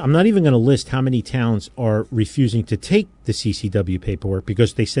 I'm not even going to list how many towns are refusing to take the CCW paperwork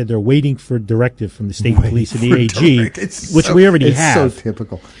because they said they're waiting for directive from the state police and the AG, which we already have. It's so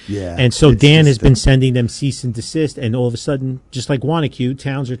typical. Yeah. And so Dan has been sending them cease and desist, and all of a sudden, just like Wanacue,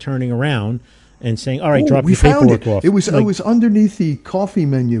 towns are turning around and saying, "All right, drop your paperwork off." It was underneath the coffee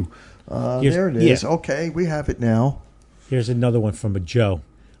menu. There it is. Yeah. Okay, we have it now. Here's another one from a Joe.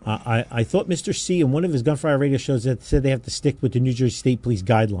 I thought Mr. C in one of his Gunfire Radio shows that said they have to stick with the New Jersey State Police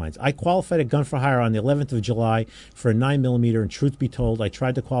guidelines. I qualified at Gun for Hire on the 11th of July for a 9mm, and truth be told, I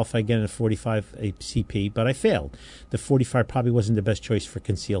tried to qualify again at a 45 CP, but I failed. The 45 probably wasn't the best choice for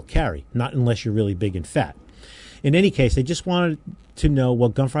concealed carry, not unless you're really big and fat. In any case, I just wanted to know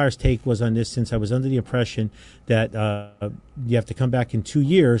what Gunfire's take was on this, since I was under the impression that you have to come back in 2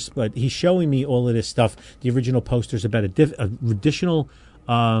 years. But he's showing me all of this stuff, the original posters about additional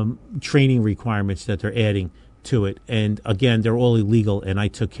training requirements that they're adding to it. And again, they're all illegal, and I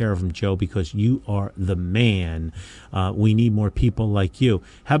took care of them, Joe, because you are the man. We need more people like you.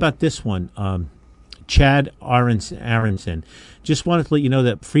 How about this one? Chad Aronson. Just wanted to let you know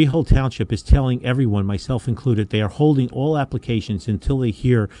that Freehold Township is telling everyone, myself included, they are holding all applications until they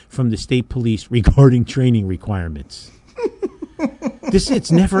hear from the state police regarding training requirements. It's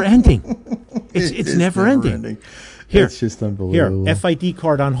never ending. It's never ending. Here, it's just unbelievable. Here, FID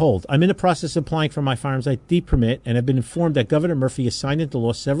card on hold. I'm in the process of applying for my firearms ID permit and have been informed that Governor Murphy has signed into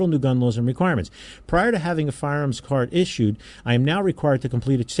law several new gun laws and requirements. Prior to having a firearms card issued, I am now required to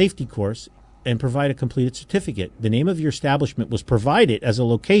complete a safety course and provide a completed certificate. The name of your establishment was provided as a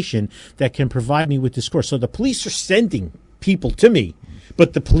location that can provide me with this course. So the police are sending people to me,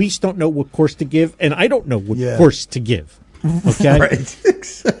 but the police don't know what course to give, and I don't know what course to give. Okay? Right,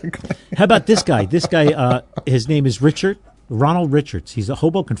 exactly. How about this guy? This guy, his name is Ronald Richards. He's a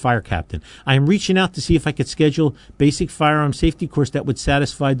Hoboken fire captain. I am reaching out to see if I could schedule basic firearm safety course that would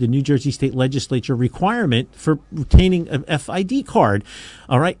satisfy the New Jersey State Legislature requirement for retaining an FID card.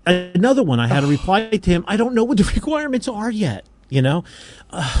 All right. Another one. I had to reply to him. I don't know what the requirements are yet. You know.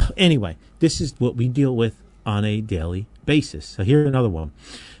 Anyway, this is what we deal with on a daily basis. So here's another one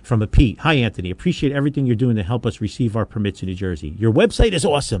from a Pete. Hi, Anthony. Appreciate everything you're doing to help us receive our permits in New Jersey. Your website is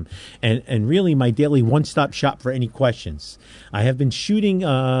awesome and really my daily one-stop shop for any questions. I have been shooting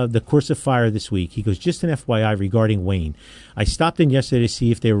the course of fire this week. He goes, just an FYI regarding Wayne. I stopped in yesterday to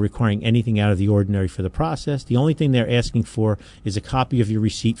see if they were requiring anything out of the ordinary for the process. The only thing they're asking for is a copy of your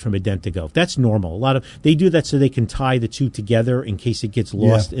receipt from Identigo. That's normal. They do that so they can tie the two together in case it gets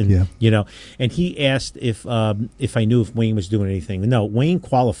lost. You know, and he asked if I knew if Wayne was doing anything. No, Wayne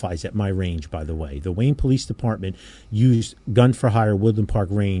qualifies at my range, by the way. The Wayne Police Department used Gun for Hire Woodland Park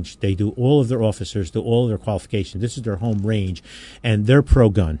Range. They do all of their officers, do all of their qualifications. This is their home range, and they're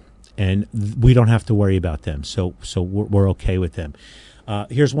pro-gun. And we don't have to worry about them, so we're okay with them.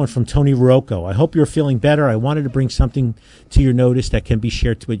 Here's one from Tony Rocco. I hope you're feeling better. I wanted to bring something to your notice that can be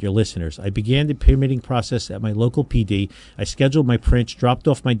shared with your listeners. I began the permitting process at my local PD. I scheduled my prints, dropped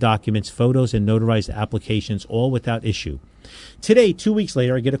off my documents, photos, and notarized applications, all without issue. Today, 2 weeks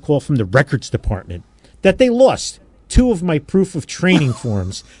later, I get a call from the records department that they lost 2 of my proof of training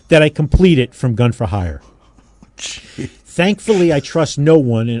forms that I completed from Gun for Hire. Thankfully, I trust no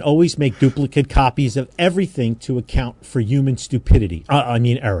one and always make duplicate copies of everything to account for human stupidity.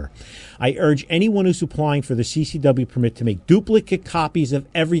 Error. I urge anyone who's applying for the CCW permit to make duplicate copies of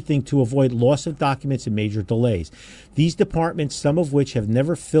everything to avoid loss of documents and major delays. These departments, some of which have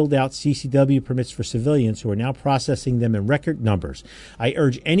never filled out CCW permits for civilians who are now processing them in record numbers. I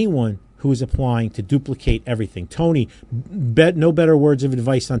urge anyone who is applying to duplicate everything. Tony, no better words of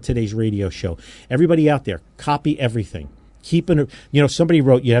advice on today's radio show. Everybody out there, copy everything. Somebody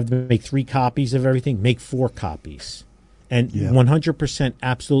wrote you have to make 3 copies of everything. Make 4 copies. And 100%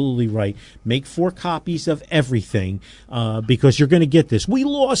 absolutely right. Make 4 copies of everything because you're going to get this. We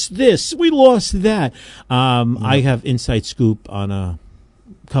lost this. We lost that. I have inside scoop on a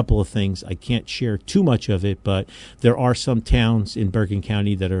couple of things. I can't share too much of it, but there are some towns in Bergen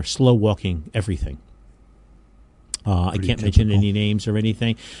County that are slow walking everything. I can't mention any names or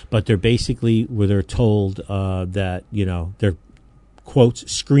anything, but they're basically where they're told that, they're,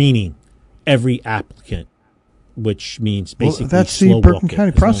 quotes, screening every applicant, which means basically that's slow the Bergen walk County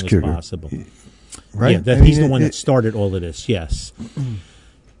it as prosecutor. long as possible. Right? Yeah, he's the one that started all of this, yes.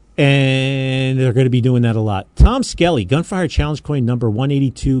 And they're going to be doing that a lot. Tom Skelly, Gun for Hire Challenge Coin number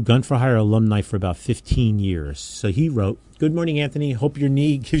 182, Gun for Hire alumni for about 15 years. So he wrote, "Good morning, Anthony. Hope your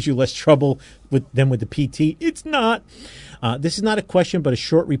knee gives you less trouble than with the PT. It's not. This is not a question, but a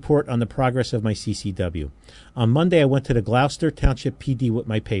short report on the progress of my CCW. On Monday, I went to the Gloucester Township PD with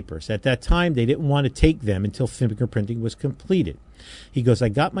my papers. At that time, they didn't want to take them until fingerprinting was completed. He goes, I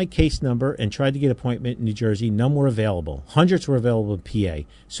got my case number and tried to get an appointment in New Jersey. None were available. Hundreds were available in PA.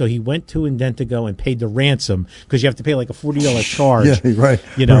 So he went to Indentigo and paid the ransom because you have to pay like a $40 charge. Yeah, right.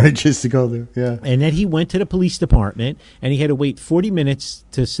 Right, just to go there. Yeah. And then he went to the police department and he had to wait 40 minutes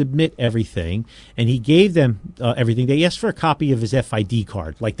to submit everything. And he gave them everything. They asked for a copy of his FID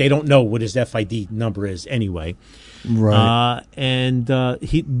card. Like they don't know what his FID number is anyway. Right.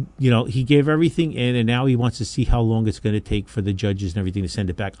 He gave everything in, and now he wants to see how long it's going to take for the judges and everything to send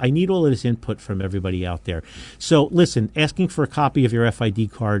it back. I need all of this input from everybody out there. So listen, asking for a copy of your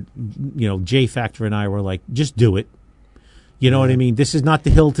FID card, J Factor and I were like, just do it. You know what I mean? This is not the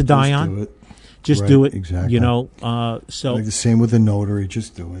hill to die on. Do it. Just right, do it. Exactly. So like the same with the notary,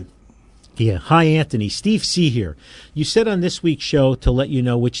 just do it. Yeah. Hi, Anthony. Steve C. here. You said on this week's show to let you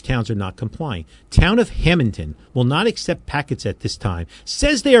know which towns are not complying. Town of Hamilton will not accept packets at this time.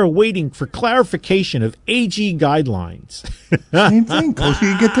 Says they are waiting for clarification of AG guidelines. Same thing.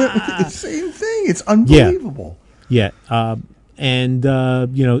 Closer you get to same thing. It's unbelievable. Yeah.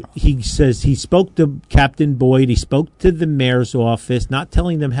 He says he spoke to Captain Boyd. He spoke to the mayor's office, not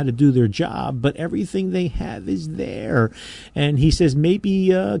telling them how to do their job, but everything they have is there. And he says maybe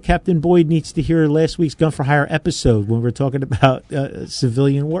Captain Boyd needs to hear last week's Gun for Hire episode when we're talking about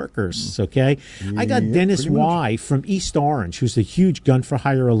civilian workers. Okay. I got Dennis Y. from East Orange, who's a huge Gun for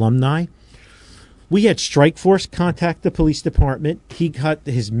Hire alumni. We had Strike Force contact the police department. He got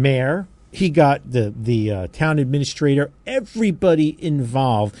his mayor. He got the town administrator, everybody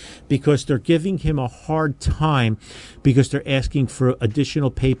involved, because they're giving him a hard time because they're asking for additional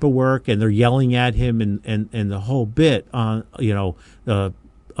paperwork and they're yelling at him and the whole bit on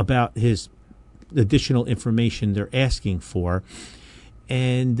about his additional information they're asking for.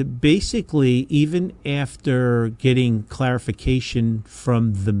 And basically, even after getting clarification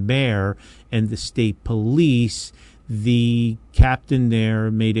from the mayor and the state police, the captain there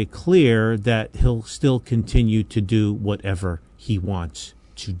made it clear that he'll still continue to do whatever he wants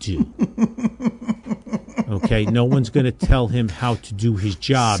to do. Okay, no one's going to tell him how to do his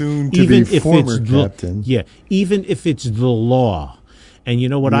job, soon to be former captain. Even if it's the law. And you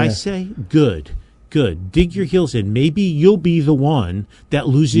know what I say? Good. Dig your heels in. Maybe you'll be the one that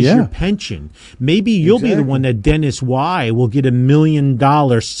loses your pension. Maybe you'll be the one that Dennis Y. will get $1 million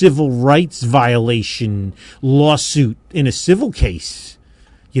civil rights violation lawsuit in a civil case.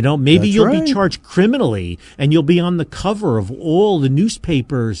 Maybe you'll be charged criminally and you'll be on the cover of all the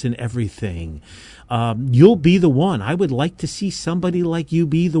newspapers and everything. You'll be the one. I would like to see somebody like you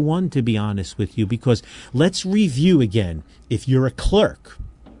be the one, to be honest with you, because let's review again. If you're a clerk,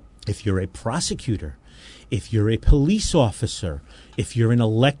 if you're a prosecutor, if you're a police officer, if you're an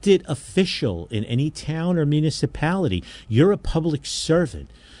elected official in any town or municipality, you're a public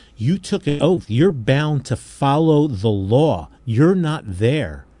servant. You took an oath. You're bound to follow the law. You're not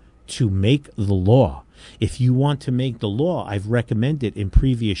there to make the law. If you want to make the law, I've recommended in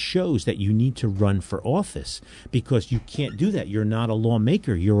previous shows that you need to run for office because you can't do that. You're not a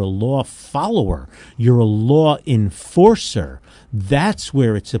lawmaker. You're a law follower. You're a law enforcer. That's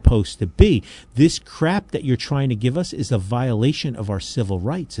where it's supposed to be. This crap that you're trying to give us is a violation of our civil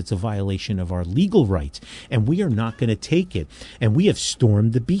rights. It's a violation of our legal rights, and we are not going to take it. And we have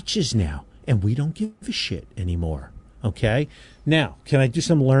stormed the beaches now, and we don't give a shit anymore. Okay? Now, can I do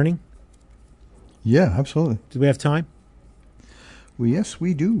some learning? Yeah, absolutely. Do we have time? Well, yes,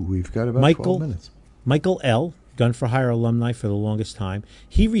 we do. We've got about 12 minutes. Michael L., Gun for Hire alumni for the longest time.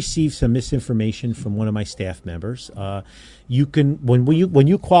 He received some misinformation from one of my staff members. You can when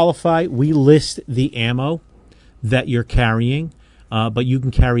you qualify, we list the ammo that you're carrying, but you can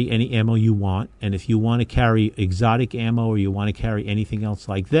carry any ammo you want. And if you want to carry exotic ammo or you want to carry anything else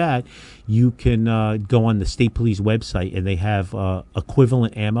like that, you can go on the state police website and they have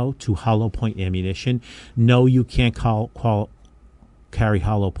equivalent ammo to hollow point ammunition. No, you can't carry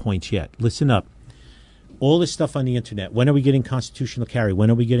hollow points yet. Listen up. All this stuff on the internet. When are we getting constitutional carry?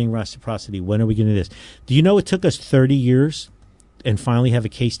 When are we getting reciprocity? When are we getting this? Do you know it took us 30 years and finally have a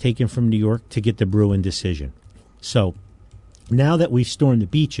case taken from New York to get the Bruin decision? So now that we've stormed the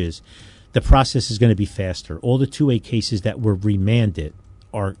beaches, the process is going to be faster. All the 2A cases that were remanded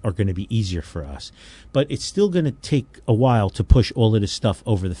are going to be easier for us. But it's still going to take a while to push all of this stuff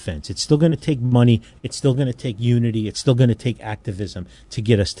over the fence. It's still going to take money. It's still going to take unity. It's still going to take activism to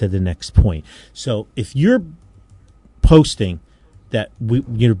get us to the next point. So if you're posting that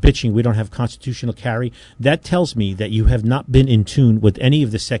you're bitching we don't have constitutional carry, that tells me that you have not been in tune with any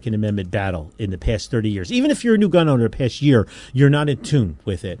of the Second Amendment battle in the past 30 years. Even if you're a new gun owner the past year, you're not in tune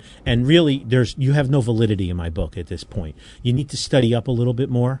with it. And really, you have no validity in my book at this point. You need to study up a little bit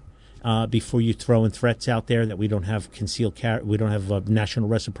more before you throw in threats out there that we don't have concealed carry, we don't have national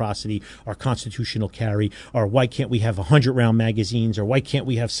reciprocity or constitutional carry, or why can't we have 100-round magazines, or why can't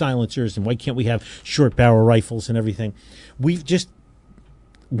we have silencers, and why can't we have short barrel rifles and everything. We've just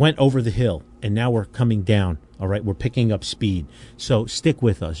went over the hill, and now we're coming down. All right, we're picking up speed. So stick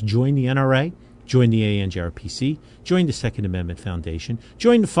with us. Join the NRA, join the ANJRPC, join the Second Amendment Foundation,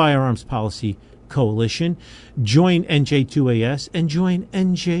 join the Firearms Policy Coalition, join NJ2AS, and join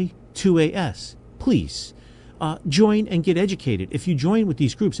NJ2AS. Please. Join and get educated. If you join with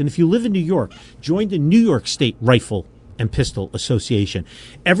these groups, and if you live in New York, join the New York State Rifle and Pistol Association.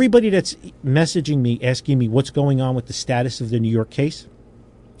 Everybody that's messaging me, asking me what's going on with the status of the New York case,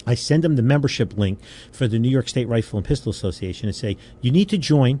 I send them the membership link for the New York State Rifle and Pistol Association and say, you need to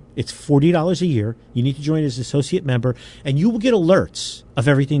join. It's $40 a year. You need to join as an associate member, and you will get alerts of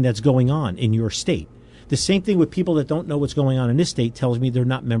everything that's going on in your state. The same thing with people that don't know what's going on in this state tells me they're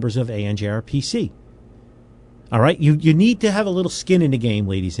not members of ANJRPC. All right? You need to have a little skin in the game,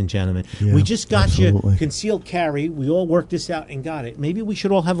 ladies and gentlemen. Yeah, we just got absolutely. you concealed carry. We all worked this out and got it. Maybe we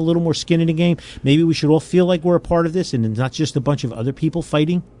should all have a little more skin in the game. Maybe we should all feel like we're a part of this and it's not just a bunch of other people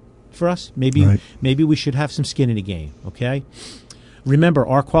fighting for us. Maybe we should have some skin in the game, okay? Remember,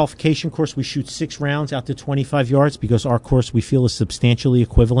 our qualification course, we shoot 6 rounds out to 25 yards because our course we feel is substantially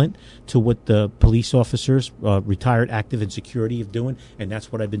equivalent to what the police officers, retired active and security, are doing, and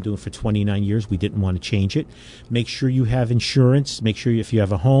that's what I've been doing for 29 years. We didn't want to change it. Make sure you have insurance. Make sure if you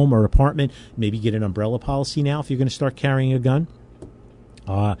have a home or apartment, maybe get an umbrella policy now if you're going to start carrying a gun.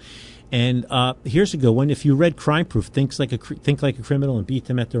 And here's a good one. If you read Crime Proof, Think Like a Criminal and Beat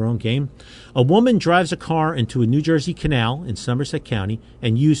Them at Their Own Game. A woman drives a car into a New Jersey canal in Somerset County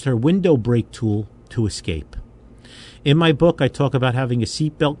and used her window brake tool to escape. In my book, I talk about having a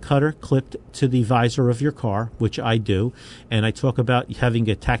seatbelt cutter clipped to the visor of your car, which I do, and I talk about having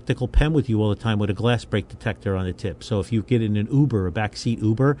a tactical pen with you all the time with a glass break detector on the tip. So if you get in an Uber, a backseat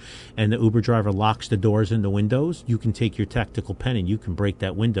Uber, and the Uber driver locks the doors and the windows, you can take your tactical pen and you can break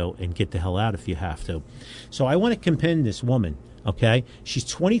that window and get the hell out if you have to. So I want to commend this woman. Okay, she's a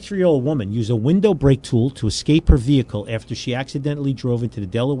 23-year-old woman used a window brake tool to escape her vehicle after she accidentally drove into the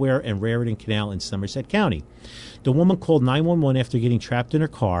Delaware and Raritan Canal in Somerset County. The woman called 911 after getting trapped in her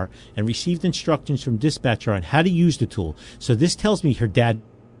car and received instructions from dispatcher on how to use the tool. So this tells me her dad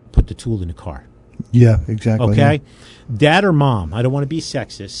put the tool in the car. Yeah, exactly. Okay? Yeah. Dad or mom, I don't want to be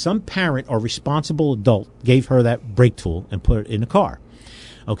sexist, some parent or responsible adult gave her that brake tool and put it in the car.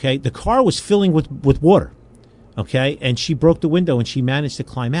 Okay? The car was filling with water. Okay, and she broke the window and she managed to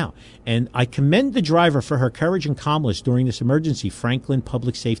climb out. And I commend the driver for her courage and calmness during this emergency, Franklin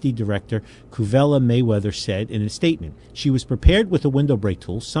Public Safety Director Cuvella Mayweather said in a statement. She was prepared with a window brake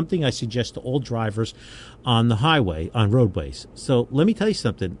tool, something I suggest to all drivers on the highway, on roadways. So let me tell you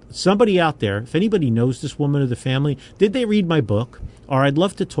something. Somebody out there, if anybody knows this woman or the family, did they read my book? Or I'd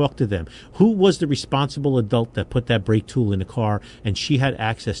love to talk to them. Who was the responsible adult that put that brake tool in the car and she had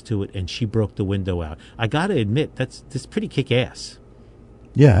access to it and she broke the window out? I got to admit, that's pretty kick-ass.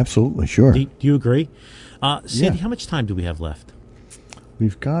 Yeah, absolutely, sure. Do you agree? Sandy, Yeah. how much time do we have left?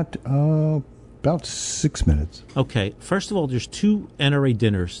 We've got about 6 minutes. Okay. First of all, there's 2 NRA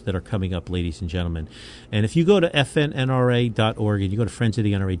dinners that are coming up, ladies and gentlemen. And if you go to fnnra.org and you go to Friends of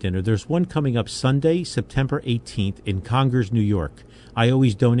the NRA dinner, there's one coming up Sunday, September 18th in Congers, New York. I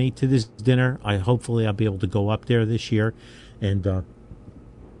always donate to this dinner. Hopefully I'll be able to go up there this year. And,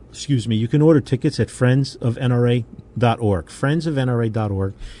 you can order tickets at friendsofnra.org,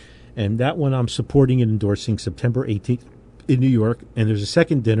 friendsofnra.org. And that one I'm supporting and endorsing September 18th in New York. And there's a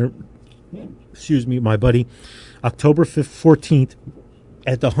second dinner, my buddy, October 14th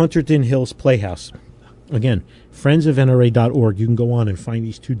at the Hunterdon Hills Playhouse. Again, friendsofnra.org. You can go on and find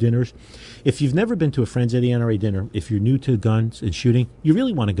these 2 dinners. If you've never been to a Friends of the NRA dinner, if you're new to guns and shooting, you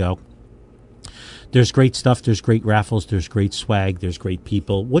really want to go. There's great stuff. There's great raffles. There's great swag. There's great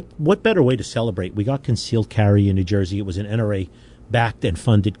people. What better way to celebrate? We got concealed carry in New Jersey. It was an NRA-backed and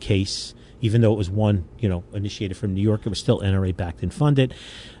funded case. Even though it was one, initiated from New York, it was still NRA-backed and funded.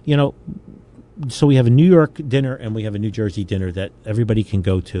 So we have a New York dinner and we have a New Jersey dinner that everybody can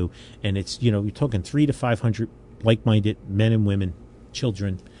go to, and it's you're talking 300 to 500 like-minded men and women,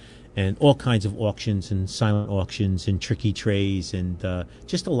 children, and all kinds of auctions and silent auctions and tricky trays and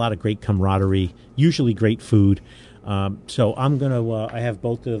just a lot of great camaraderie. Usually great food. So I'm gonna. I have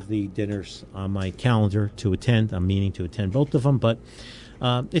both of the dinners on my calendar to attend. I'm meaning to attend both of them, but.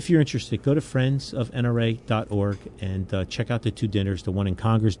 If you're interested, go to friendsofnra.org and check out the 2 dinners, the one in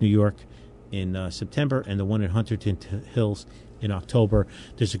Congers, New York in September and the one in Huntington Hills in October.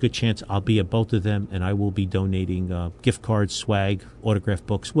 There's a good chance I'll be at both of them, and I will be donating gift cards, swag, autographed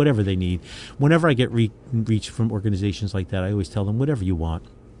books, whatever they need. Whenever I get reach from organizations like that, I always tell them, whatever you want,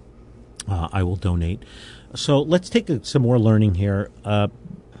 I will donate. So let's take some more learning here.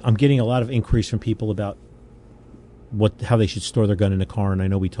 I'm getting a lot of inquiries from people about how they should store their gun in the car, and I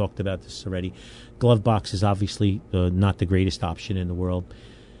know we talked about this already. Glove box is obviously not the greatest option in the world.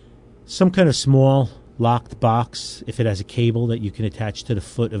 Some kind of small locked box, if it has a cable that you can attach to the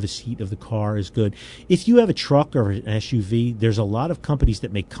foot of a seat of the car, is good. If you have a truck or an SUV, there's a lot of companies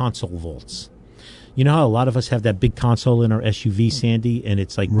that make console vaults. You know how a lot of us have that big console in our SUV, Sandy, and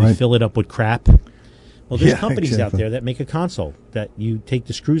it's like we fill it up with crap? Well, there's companies out there that make a console that you take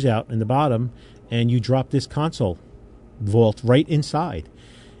the screws out in the bottom and you drop this console vault right inside.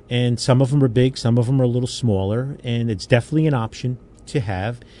 And some of them are big, some of them are a little smaller, and it's definitely an option to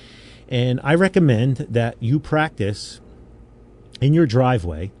have. And I recommend that you practice in your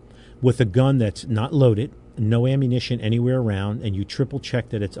driveway with a gun that's not loaded, no ammunition anywhere around, and you triple check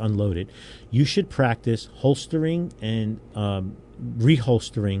that it's unloaded. You should practice holstering and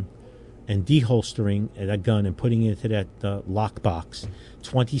reholstering and deholstering that gun and putting it into that lock box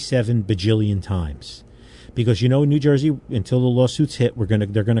 27 bajillion times. Because in New Jersey, until the lawsuits hit,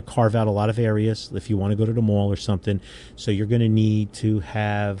 they're gonna carve out a lot of areas if you want to go to the mall or something. So you're gonna need to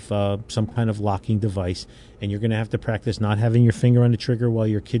have some kind of locking device, and you're gonna have to practice not having your finger on the trigger while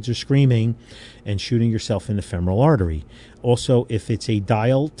your kids are screaming, and shooting yourself in the femoral artery. Also, if it's a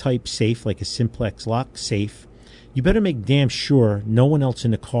dial type safe, like a simplex lock safe, you better make damn sure no one else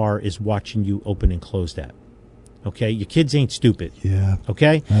in the car is watching you open and close that. Okay, your kids ain't stupid. Yeah.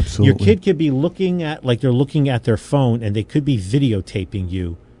 Okay? Absolutely. Your kid could be looking at, like they're looking at their phone, and they could be videotaping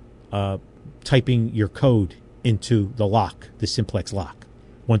you, typing your code into the lock, the simplex lock,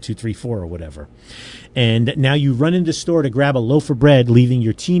 1, 2, 3, 4 or whatever. And now you run into the store to grab a loaf of bread, leaving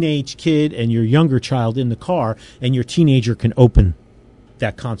your teenage kid and your younger child in the car, and your teenager can open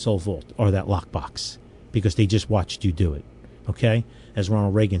that console vault or that lockbox because they just watched you do it. Okay? As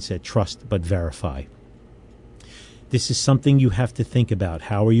Ronald Reagan said, trust but verify. This is something you have to think about.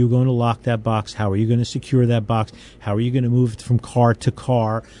 How are you going to lock that box? How are you going to secure that box? How are you going to move it from car to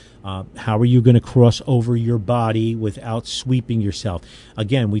car? How are you going to cross over your body without sweeping yourself?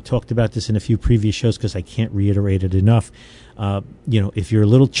 Again, we talked about this in a few previous shows because I can't reiterate it enough. If you're a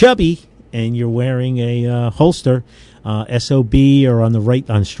little chubby and you're wearing a holster, SOB or on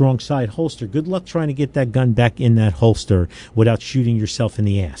the strong side holster, good luck trying to get that gun back in that holster without shooting yourself in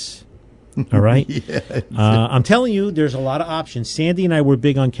the ass. All right? Yeah. I'm telling you, there's a lot of options. Sandy and I were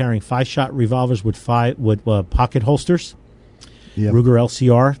big on carrying 5-shot revolvers with pocket holsters. Yep. Ruger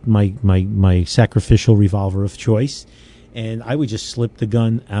LCR, my sacrificial revolver of choice. And I would just slip the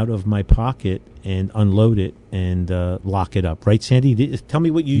gun out of my pocket and unload it and lock it up. Right, Sandy? Tell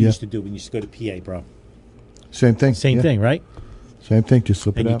me what you used to do when you used to go to PA, bro. Same thing. Same thing, right? Same thing, just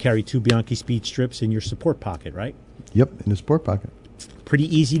slip it out. And you carry 2 Bianchi speed strips in your support pocket, right? Yep, in the support pocket.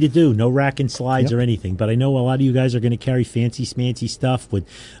 Pretty easy to do. No rack and slides or anything. But I know a lot of you guys are going to carry fancy smancy stuff with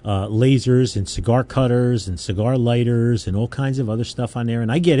lasers and cigar cutters and cigar lighters and all kinds of other stuff on there. And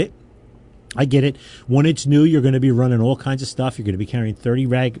I get it. When it's new, you're going to be running all kinds of stuff. You're going to be carrying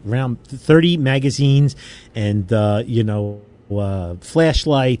 30 magazines and,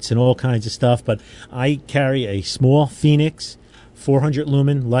 flashlights and all kinds of stuff. But I carry a small Phoenix 400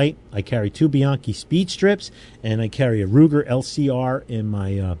 lumen light. I carry 2 Bianchi speed strips, and I carry a Ruger LCR in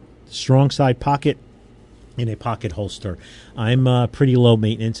my strong side pocket in a pocket holster. I'm pretty low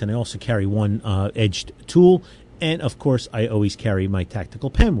maintenance, and I also carry 1 edged tool. And, of course, I always carry my tactical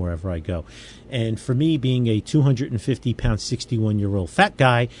pen wherever I go. And for me, being a 250-pound, 61-year-old fat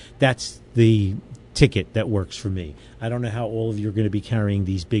guy, that's the ticket that works for me. I don't know how all of you are going to be carrying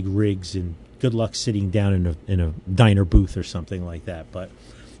these big rigs, and good luck sitting down in a diner booth or something like that. But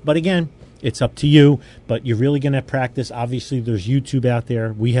again, it's up to you. But you're really going to practice. Obviously, there's YouTube out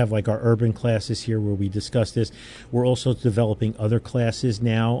there. We have like our urban classes here where we discuss this. We're also developing other classes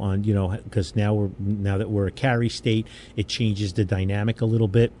now on, because now that we're a carry state, it changes the dynamic a little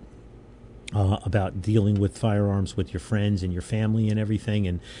bit. about dealing with firearms with your friends and your family and everything,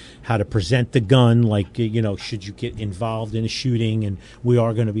 and how to present the gun, like, should you get involved in a shooting. And we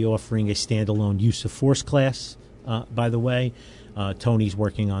are going to be offering a standalone use of force class, by the way. Tony's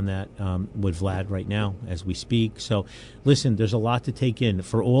working on that with Vlad right now as we speak. So listen, there's a lot to take in.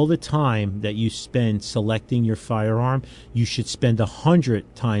 For all the time that you spend selecting your firearm, you should spend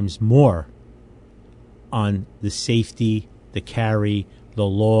 100 times more on the safety, the carry, the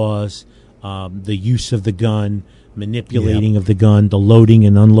laws, the use of the gun, manipulating of the gun, the loading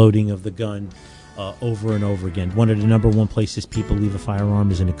and unloading of the gun, over and over again. One of the number one places people leave a firearm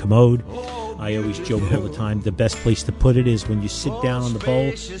is in a commode. I always joke all the time, the best place to put it is when you sit down on the bowl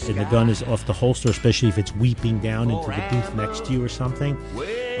and the gun is off the holster, especially if it's weeping down into the booth next to you or something.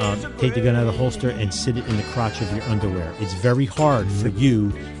 Take the gun out of the holster and sit it in the crotch of your underwear. It's very hard for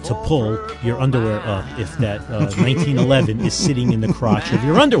you to pull your underwear up if that 1911 is sitting in the crotch of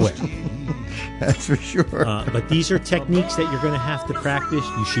your underwear. That's for sure. But these are techniques that you're going to have to practice.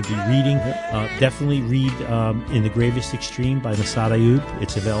 You should be reading. Definitely read In the Gravest Extreme by Masad Ayub.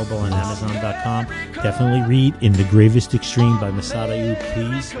 It's available on Amazon.com. Definitely read In the Gravest Extreme by Masad Ayub,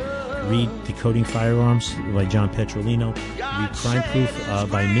 please. Read Decoding Firearms by John Petrolino. Read Crime Proof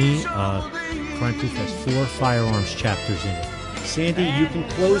by me. Crime Proof has 4 firearms chapters in it. Sandy, you can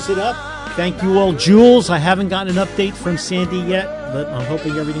close it up. Thank you all. Jules, I haven't gotten an update from Sandy yet, but I'm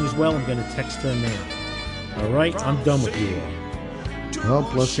hoping everything's well. I'm going to text her now. All right, I'm done with you all.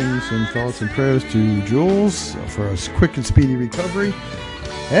 Well, blessings and thoughts and prayers to Jules for a quick and speedy recovery.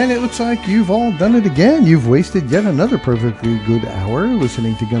 And it looks like you've all done it again. You've wasted yet another perfectly good hour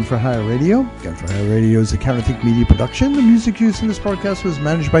listening to Gun for Hire Radio. Gun for Hire Radio is a Counterthink Media production. The music used in this broadcast was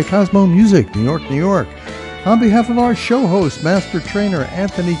managed by Cosmo Music, New York, New York. On behalf of our show host, Master Trainer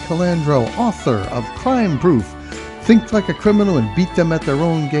Anthony Calandro, author of Crime Proof, Think Like a Criminal and Beat Them at Their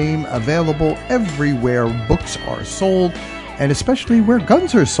Own Game, available everywhere books are sold, and especially where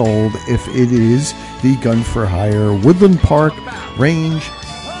guns are sold, if it is the Gun for Hire Woodland Park Range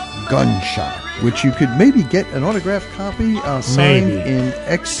Gun Shop, which you could maybe get an autographed copy signed in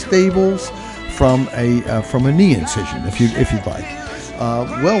X Stables from a knee incision, if you'd like.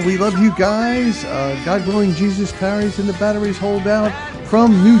 Well, we love you guys. God willing, Jesus tarries and the batteries hold out.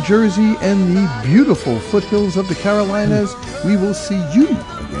 From New Jersey and the beautiful foothills of the Carolinas, we will see you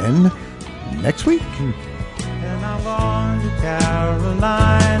again next week. And I'm going to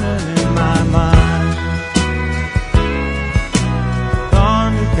Carolina in my mind.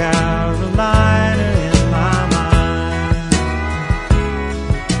 Gone to Carolina.